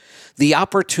States. The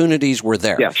opportunities were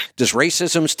there. Yes. Does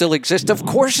racism still exist? Of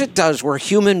course it does. We're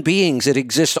human beings. It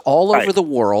exists all over the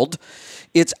world.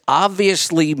 It's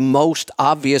obviously most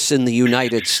obvious in the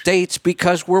United States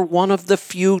because we're one of the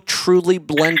few truly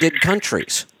blended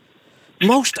countries.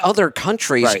 Most other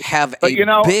countries have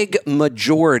a big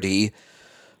majority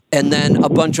and then a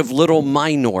bunch of little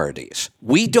minorities.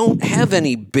 We don't have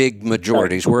any big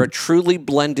majorities. We're a truly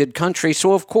blended country.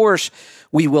 So, of course,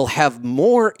 we will have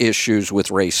more issues with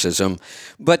racism.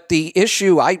 But the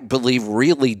issue, I believe,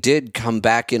 really did come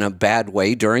back in a bad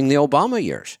way during the Obama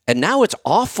years. And now it's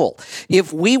awful.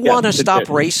 If we want to stop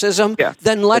racism,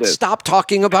 then let's stop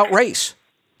talking about race.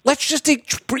 Let's just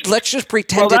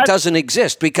pretend it doesn't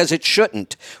exist because it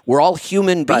shouldn't. We're all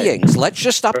human beings. Let's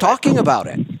just stop talking about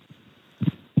it.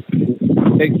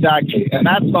 Exactly, and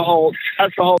that's the whole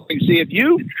thing. See, if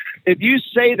you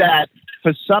say that,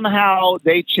 for somehow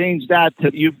they change that to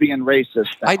you being racist.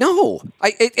 Now. I know.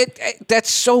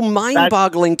 That's so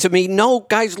mind-boggling to me. No,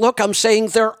 guys, look, I'm saying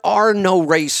there are no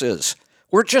races.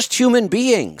 We're just human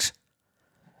beings.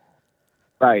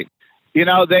 Right. You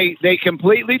know, they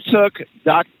completely took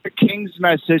Dr. King's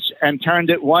message and turned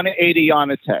it 180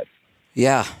 on its head.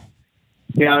 Yeah.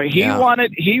 You know, he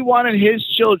wanted his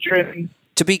children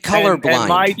to be colorblind and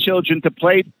my children to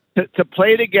play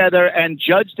together and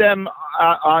judge them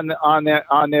on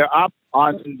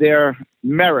their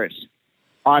merit,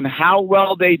 on how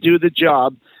well they do the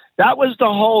job. That was the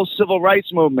whole civil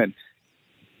rights movement.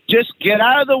 Just get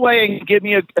out of the way and give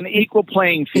me an equal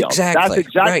playing field. Exactly. That's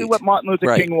exactly what Martin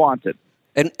Luther King wanted.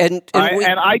 And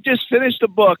I just finished a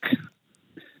book.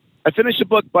 I finished a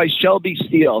book by Shelby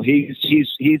Steele. He's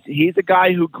a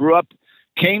guy who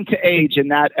came to age in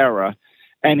that era,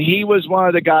 and he was one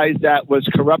of the guys that was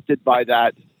corrupted by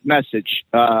that message.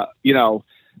 You know,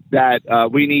 that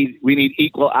we need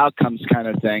equal outcomes kind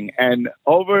of thing. And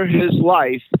over his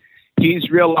life, he's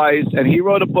realized, and he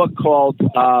wrote a book called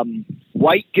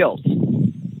White Guilt.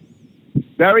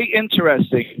 Very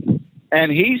interesting.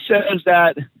 And he says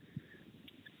that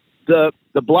the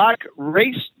black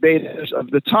race baiters of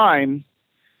the time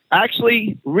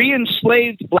actually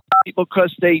re-enslaved black people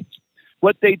because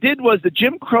what they did was the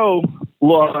Jim Crow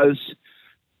laws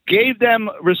gave them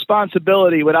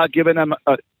responsibility without giving them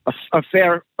a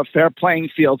fair playing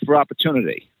field for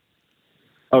opportunity.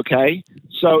 Okay,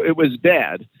 so it was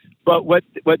bad. But what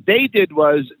they did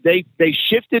was they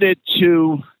shifted it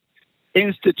to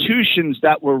institutions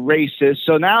that were racist.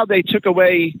 So now they took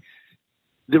away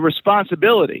the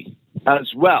responsibility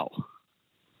as well.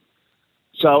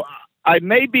 So I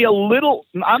may be I don't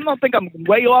think I'm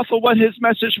way off of what his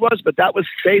message was, but that was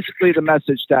basically the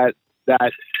message that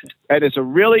and it's a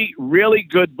really, really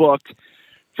good book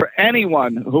for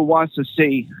anyone who wants to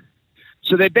see.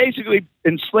 So they basically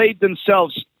enslaved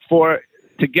themselves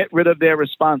to get rid of their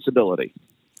responsibility.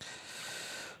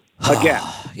 Again.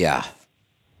 Yeah.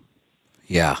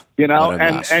 You know,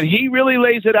 and he really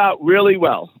lays it out really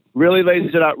well.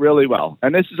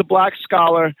 And this is a black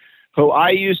scholar who I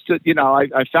used to, you know,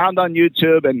 I found on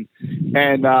YouTube and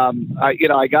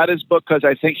I got his book because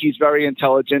I think he's very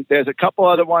intelligent. There's a couple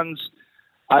other ones.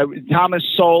 Thomas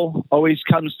Sowell always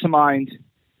comes to mind.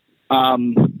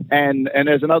 And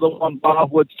there's another one,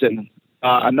 Bob Woodson,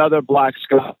 another black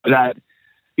scholar that,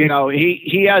 you know,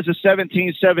 he has a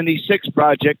 1776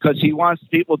 project because he wants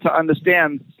people to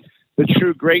understand the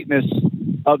true greatness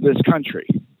of this country.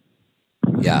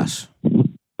 Yes.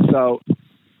 So,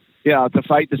 yeah, to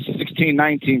fight the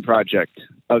 1619 project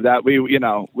of that,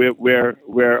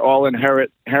 we're all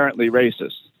inherently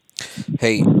racist.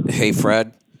 Hey,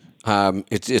 Fred.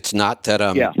 It's not that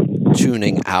I'm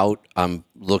tuning out. I'm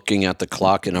looking at the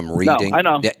clock and I'm reading. No, I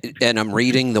know. And I'm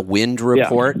reading the wind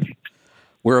report. Yeah.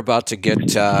 We're about to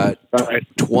get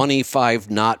 25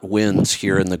 knot winds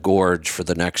here in the gorge for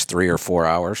the next 3 or 4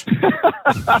 hours. So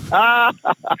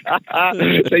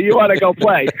you want to go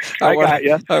play? I got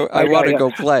you. I want to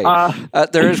go play.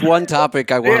 There is one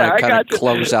topic I want to kind of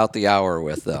close out the hour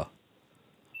with, though.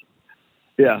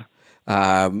 Yeah.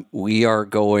 We are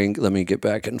going. Let me get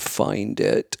back and find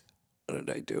it. What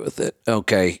did I do with it?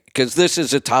 Okay, because this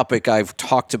is a topic I've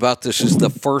talked about. This is the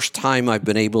first time I've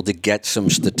been able to get some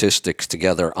statistics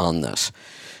together on this.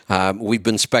 We've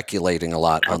been speculating a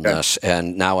lot on this,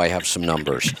 and now I have some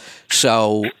numbers.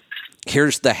 So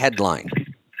here's the headline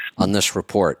on this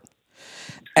report.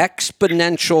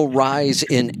 Exponential rise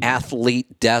in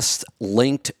athlete deaths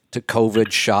linked to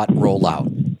COVID shot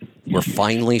rollout. We're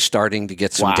finally starting to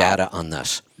get some data on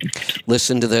this.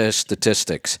 Listen to the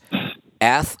statistics.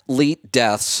 Athlete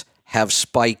deaths have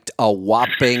spiked a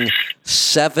whopping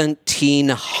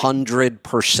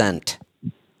 1,700%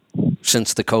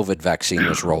 since the COVID vaccine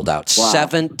was rolled out. Wow.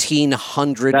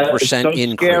 1,700%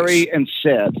 increase. Scary and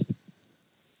sad.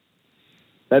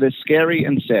 That is scary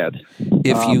and sad.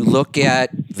 If you look at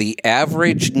the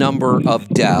average number of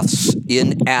deaths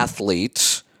in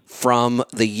athletes from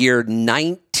the year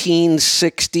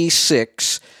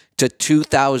 1966 to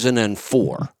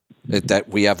 2004, that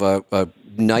we have a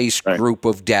nice group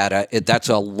of data. That's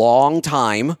a long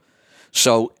time.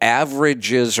 So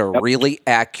averages are really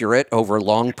accurate over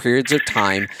long periods of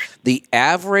time. The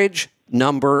average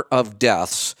number of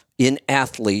deaths in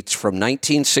athletes from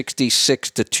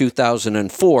 1966 to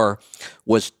 2004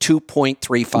 was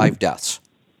 2.35 deaths.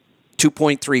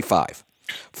 2.35.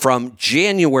 From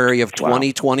January of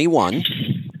 2021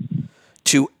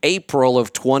 to April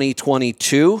of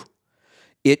 2022,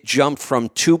 it jumped from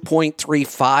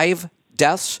 2.35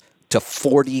 deaths to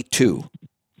 42.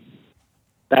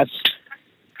 That's,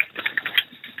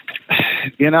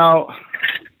 and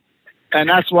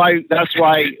that's why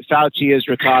Fauci is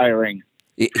retiring.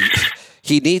 He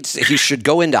should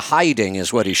go into hiding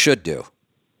is what he should do.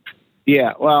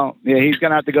 Yeah, well, he's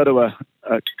going to have to go to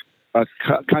a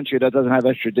country that doesn't have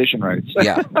extradition rights.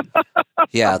 Yeah,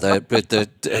 yeah.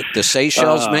 The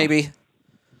Seychelles, maybe.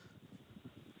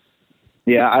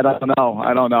 Yeah, I don't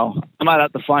know. I might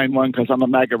have to find one because I'm a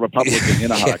MAGA Republican. You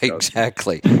know how Yeah, it goes.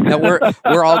 exactly. Now we're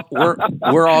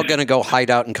all going to go hide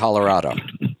out in Colorado.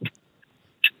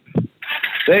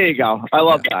 There you go. I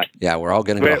love that. Yeah, we're all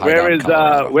going to go hide out in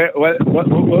Colorado. What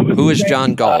Who is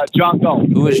John Galt? John Galt.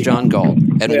 Who is John Galt?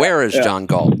 And where is yeah. John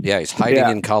Galt? Yeah, he's hiding Yeah.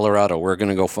 in Colorado. We're going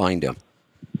to go find him.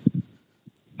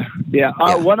 Yeah.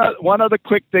 One other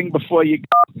quick thing before you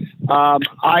go.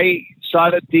 I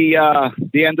started the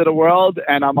end of the world,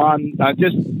 and I'm on. I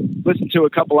just listened to a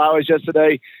couple hours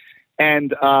yesterday, and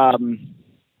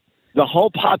the whole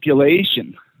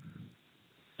population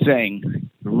thing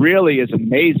really is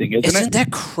amazing, isn't it? Isn't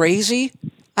that crazy?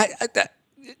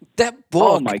 That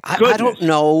book. Oh my goodness. I don't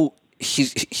know.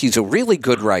 He's a really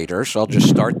good writer, so I'll just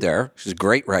start there. He's a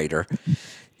great writer.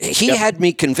 He had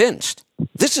me convinced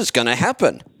this is going to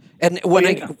happen. And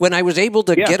when I was able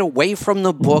to get away from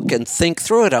the book and think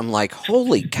through it, I'm like,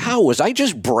 holy cow, was I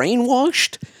just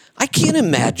brainwashed? I can't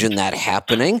imagine that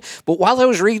happening. But while I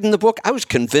was reading the book, I was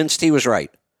convinced he was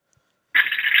right.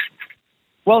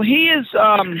 Well, he is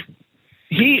a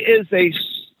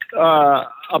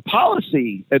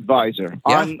policy advisor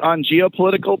on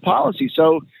geopolitical policy.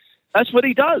 So that's what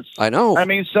he does. I know. I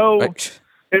mean, so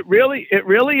it really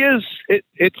is.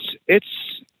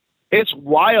 It's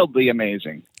wildly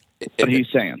amazing what he's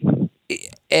saying.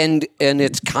 And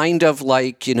it's kind of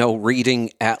like,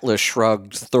 reading Atlas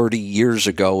Shrugged 30 years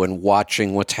ago and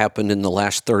watching what's happened in the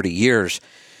last 30 years.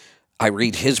 I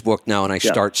read his book now and I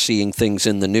start seeing things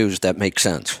in the news that make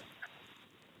sense.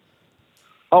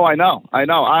 Oh, I know.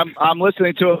 I'm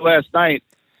listening to it last night,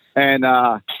 and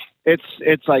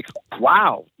it's like,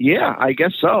 wow, yeah, I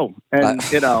guess so. And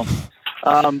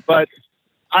but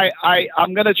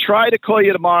I'm going to try to call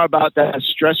you tomorrow about that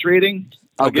stress reading.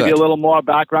 I'll give you a little more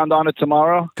background on it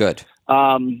tomorrow. Good.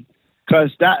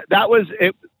 Because that was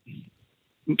it.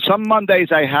 Some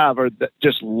Mondays I have are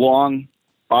just long,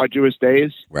 arduous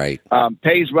days. Right.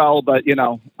 Pays well, but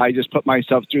I just put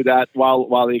myself through that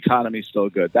while the economy's still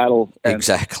good. That'll end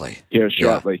here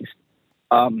shortly.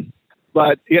 Yeah.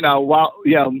 But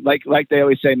like they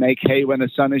always say, make hay when the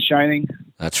sun is shining.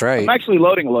 That's right. I'm actually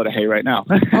loading a load of hay right now.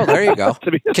 Oh, there you go.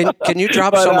 Can you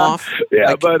drop some off?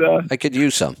 Yeah, I could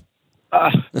use some.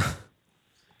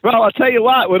 Well, I'll tell you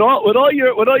what. With all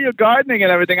your gardening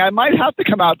and everything, I might have to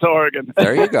come out to Oregon.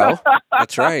 There you go.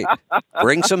 That's right.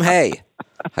 Bring some hay.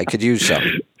 I could use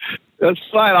some. That's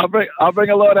fine. I'll bring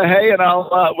a load of hay, and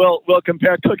we'll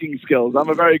compare cooking skills. I'm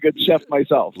a very good chef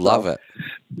myself. So. Love it.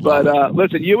 But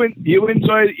listen, you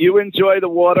enjoy the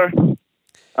water.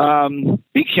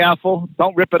 Be careful.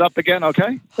 Don't rip it up again,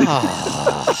 okay?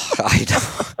 I know.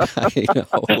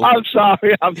 I'm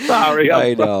sorry.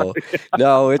 I know.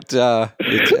 No,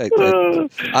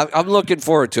 I'm looking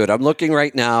forward to it. I'm looking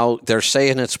right now. They're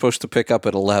saying it's supposed to pick up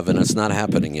at 11. It's not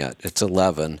happening yet. It's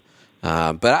 11.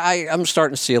 But I'm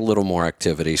starting to see a little more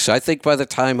activity. So I think by the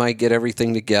time I get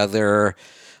everything together,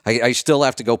 I still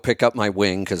have to go pick up my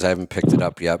wing because I haven't picked it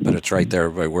up yet, but it's right there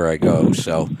by where I go.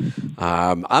 So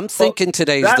I'm thinking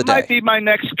today's the day. That might be my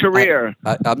next career.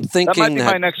 I'm thinking that might be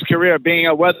my next career, being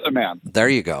a weatherman. There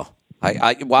you go.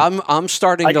 I'm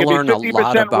starting to learn a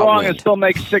lot about wrong wind. And still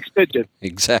make 6 digits.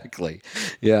 Exactly.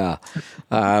 Yeah.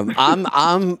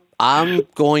 I'm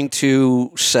going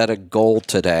to set a goal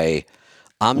today.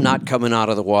 I'm not coming out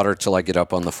of the water till I get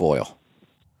up on the foil.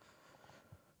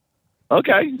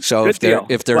 Okay. So if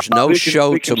there's no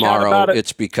show tomorrow,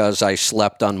 it's because I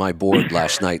slept on my board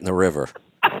last night in the river.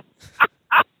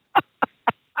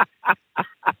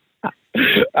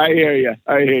 I hear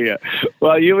you.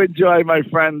 Well, you enjoy, my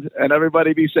friend, and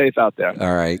everybody be safe out there.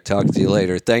 All right. Talk to you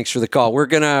later. Thanks for the call. We're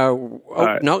going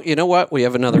to... No, you know what? We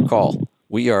have another call.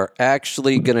 We are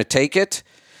actually going to take it.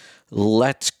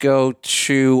 Let's go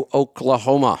to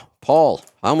Oklahoma. Paul,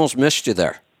 I almost missed you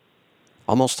there.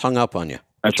 Almost hung up on you.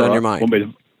 What's on your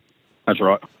mind? That's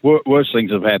right. Worse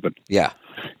things have happened. Yeah.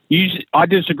 I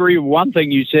disagree with one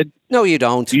thing you said. No, you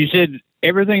don't. You said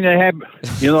everything that happened...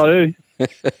 You know what I do?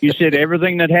 You said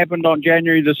everything that happened on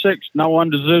January the 6th, no one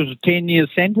deserves a 10-year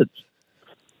sentence.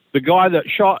 The guy that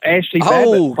shot Ashley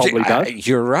Babbitt probably does.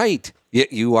 You're right.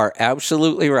 You are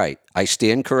absolutely right. I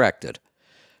stand corrected.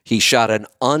 He shot an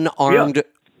unarmed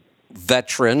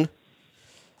veteran.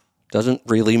 Doesn't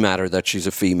really matter that she's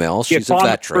a female. She's a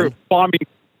veteran.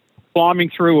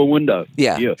 Climbing through a window.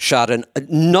 Yeah. Shot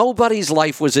nobody's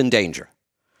life was in danger.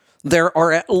 There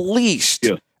are at least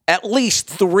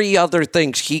 3 other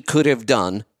things he could have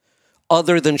done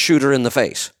other than shoot her in the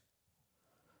face.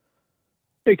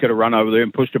 He could have run over there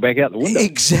and pushed her back out the window.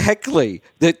 Exactly.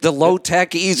 The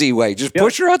low-tech, easy way. Just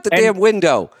push her out the damn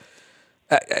window.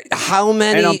 How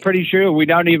many? And I'm pretty sure we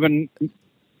don't even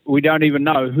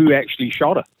know who actually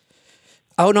shot her.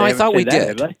 Oh, no, I thought we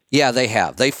that, did. Yeah, they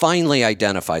have. They finally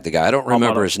identified the guy. I don't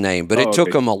remember his name, but it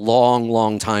took him a long,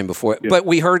 long time before. Yeah. But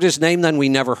we heard his name, then we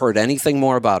never heard anything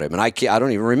more about him. And I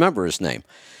don't even remember his name.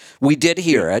 We did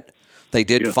hear it. They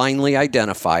did finally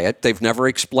identify it. They've never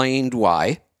explained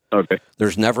why. Okay.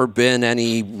 There's never been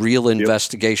any real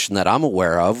investigation that I'm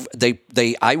aware of.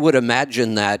 I would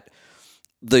imagine that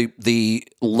the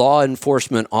law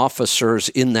enforcement officers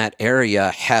in that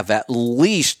area have at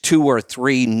least 2 or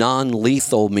 3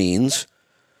 non-lethal means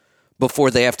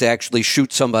before they have to actually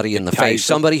shoot somebody in the face,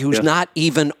 somebody who's not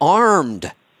even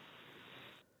armed.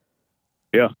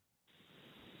 Yeah.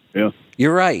 Yeah.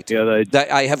 You're right. Yeah,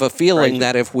 I have a feeling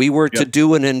that if we were to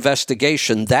do an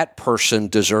investigation, that person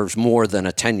deserves more than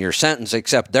a 10-year sentence,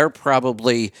 except they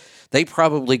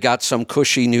probably got some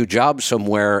cushy new job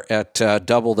somewhere at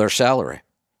double their salary.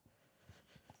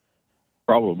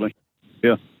 Probably.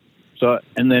 Yeah. So,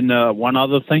 and then one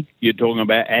other thing, you're talking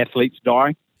about athletes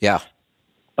dying. Yeah.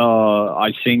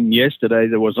 I seen yesterday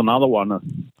there was another one, a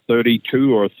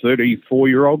 32 or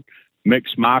 34-year-old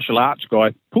mixed martial arts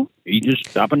guy. Poof, he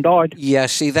just up and died. Yeah,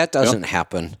 see, that doesn't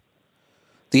happen.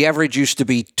 The average used to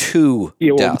be 2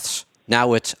 deaths.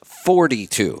 Now it's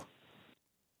 42.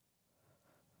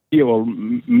 Yeah, well,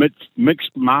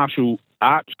 mixed martial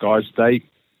arts guys, the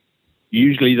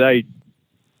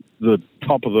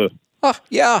top of the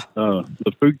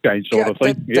food chain sort of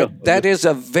thing. That is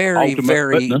a very,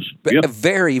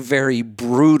 very, very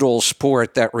brutal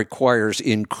sport that requires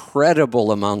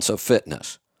incredible amounts of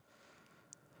fitness.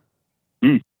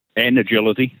 And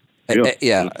agility.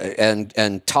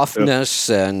 And toughness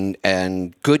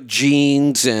and good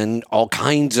genes and all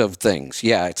kinds of things.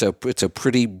 Yeah, it's a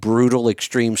pretty brutal,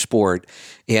 extreme sport.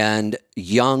 And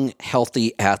young,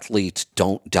 healthy athletes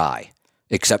don't die,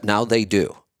 except now they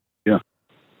do. Yeah.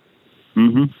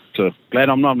 Mm-hmm. So glad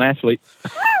I'm not an athlete.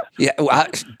 Yeah, well,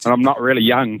 and I'm not really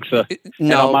young, so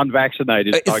I'm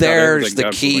unvaccinated. So there's the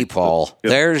key, Paul. Yeah.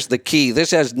 There's the key.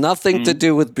 This has nothing to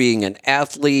do with being an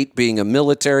athlete, being a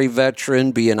military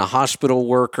veteran, being a hospital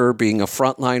worker, being a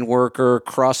frontline worker,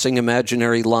 crossing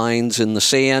imaginary lines in the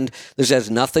sand. This has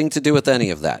nothing to do with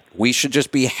any of that. We should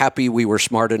just be happy we were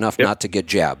smart enough not to get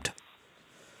jabbed.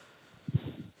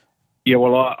 Yeah,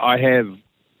 well, I have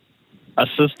a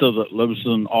sister that lives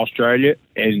in Australia,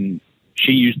 and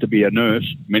she used to be a nurse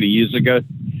many years ago,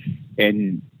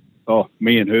 and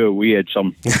me and her, we had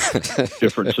some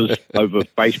differences over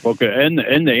Facebook. And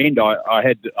in the end, I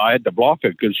had to block her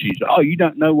because she's, you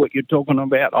don't know what you're talking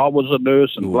about. I was a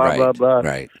nurse and blah, blah, blah.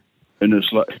 Right. And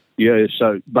it's like,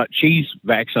 but she's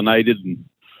vaccinated and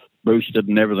boosted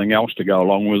and everything else to go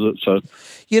along with it. So,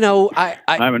 I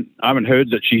haven't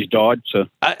heard that she's died. So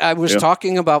I was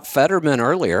talking about Fetterman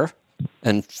earlier,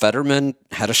 and Fetterman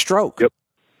had a stroke. Yep.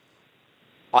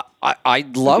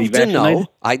 I'd love to know.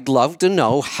 I'd love to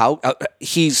know how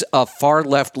he's a far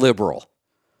left liberal.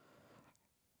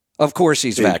 Of course,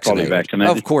 he's vaccinated.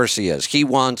 Of course, he is. He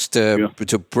wants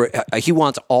he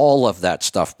wants all of that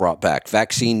stuff brought back.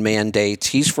 Vaccine mandates.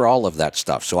 He's for all of that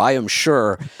stuff. So I am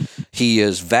sure he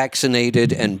is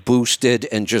vaccinated and boosted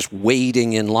and just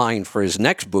waiting in line for his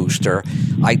next booster.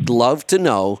 I'd love to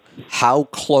know how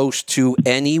close to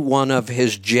any one of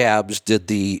his jabs did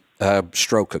the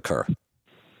stroke occur.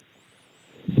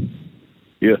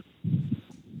 Yeah,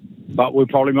 but we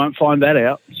probably won't find that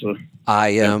out. So I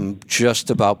am just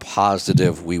about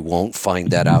positive we won't find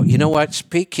that out. You know what?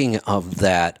 Speaking of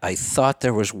that, I thought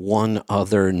there was one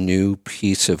other new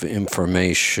piece of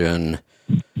information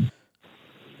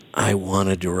I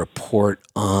wanted to report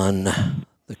on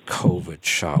the COVID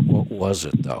shot. What was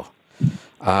it, though?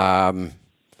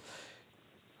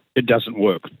 It doesn't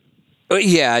work.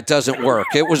 Yeah, it doesn't work.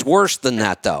 It was worse than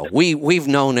that, though. We've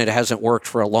known it hasn't worked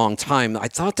for a long time. I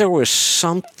thought there was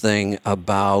something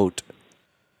about...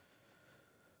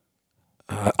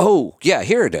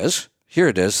 here it is. Here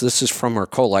it is. This is from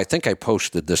Mercola. I think I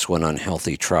posted this one on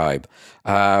Healthy Tribe.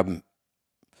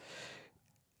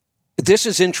 This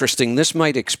is interesting. This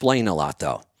might explain a lot,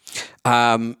 though.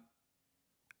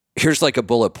 Here's like a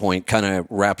bullet point, kind of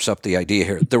wraps up the idea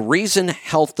here. The reason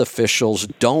health officials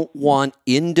don't want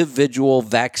individual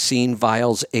vaccine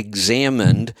vials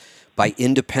examined by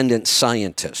independent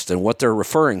scientists, and what they're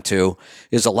referring to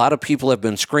is a lot of people have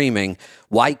been screaming,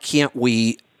 why can't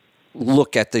we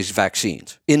look at these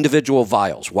vaccines, individual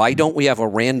vials? Why don't we have a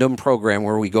random program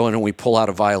where we go in and we pull out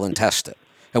a vial and test it?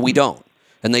 And we don't,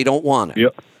 and they don't want it.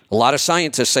 Yep. A lot of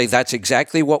scientists say that's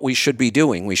exactly what we should be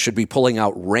doing. We should be pulling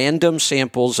out random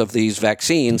samples of these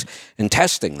vaccines and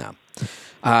testing them.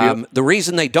 The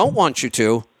reason they don't want you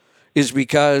to is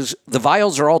because the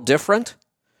vials are all different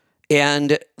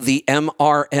and the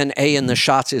mRNA in the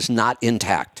shots is not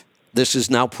intact. This is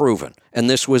now proven. And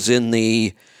this was in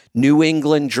the New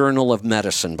England Journal of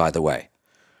Medicine, by the way.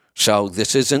 So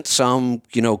this isn't some,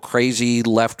 crazy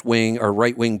left-wing or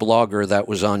right-wing blogger that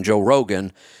was on Joe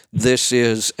Rogan. This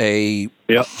is a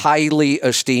highly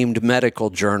esteemed medical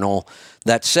journal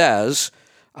that says,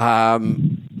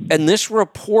 and this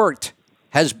report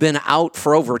has been out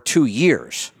for over 2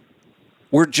 years.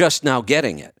 We're just now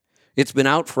getting it. It's been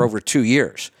out for over 2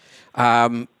 years.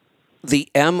 The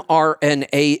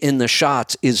mRNA in the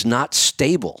shots is not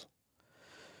stable.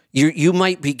 You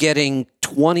might be getting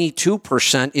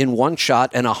 22% in one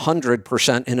shot and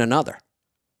 100% in another.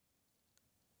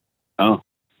 Oh.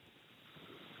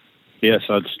 Yes,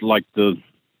 it's like the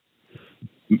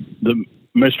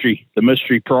mystery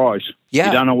prize. Yeah.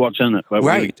 You don't know what's in it. But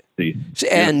right.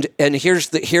 And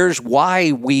here's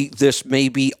why this may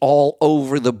be all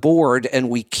over the board and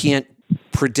we can't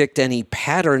predict any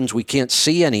patterns, we can't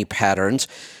see any patterns,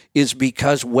 is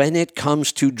because when it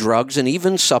comes to drugs and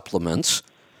even supplements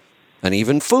and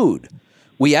even food,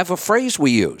 we have a phrase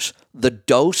we use: the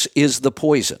dose is the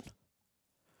poison.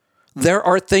 There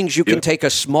are things you can take a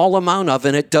small amount of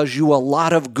and it does you a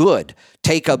lot of good.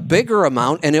 Take a bigger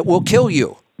amount and it will kill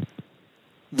you.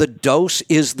 The dose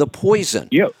is the poison.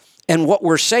 Yep. And what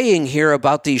we're saying here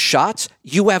about these shots,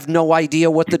 you have no idea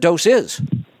what the dose is.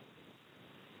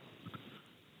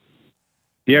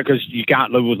 Yeah, because you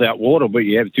can't live without water, but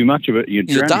you have too much of it, you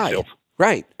drown die. yourself.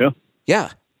 Right. Yeah.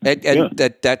 And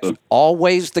that's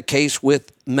always the case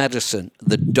with medicine.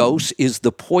 The dose is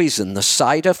the poison. The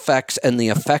side effects and the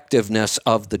effectiveness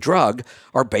of the drug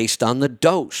are based on the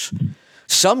dose.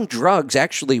 Some drugs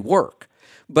actually work,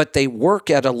 but they work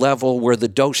at a level where the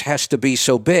dose has to be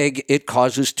so big it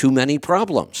causes too many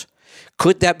problems.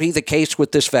 Could that be the case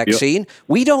with this vaccine?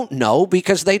 We don't know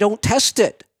because they don't test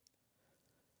it.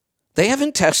 They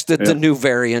haven't tested the new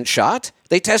variant shot.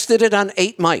 They tested it on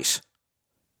 8 mice.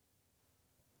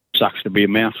 Sucks to be a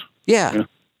mouse. Yeah.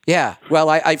 Well,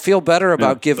 I feel better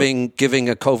about giving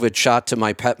a COVID shot to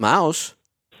my pet mouse.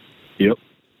 Yep.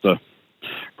 So,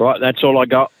 right, that's all I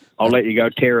got. I'll let you go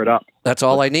tear it up. That's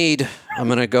all I need. I'm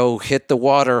going to go hit the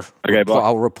water. Okay, bye.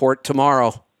 I'll report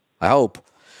tomorrow. I hope.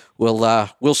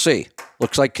 We'll see.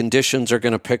 Looks like conditions are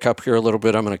going to pick up here a little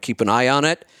bit. I'm going to keep an eye on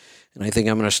it, and I think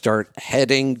I'm going to start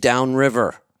heading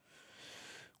downriver.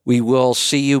 We will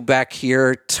see you back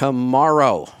here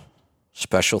tomorrow.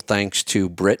 Special thanks to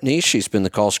Brittany. She's been the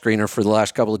call screener for the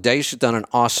last couple of days. She's done an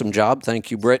awesome job.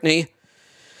 Thank you, Brittany.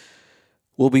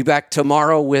 We'll be back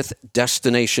tomorrow with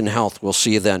Destination Health. We'll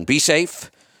see you then. Be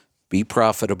safe, be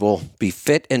profitable, be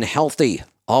fit and healthy.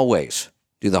 Always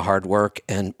do the hard work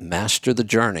and master the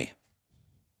journey.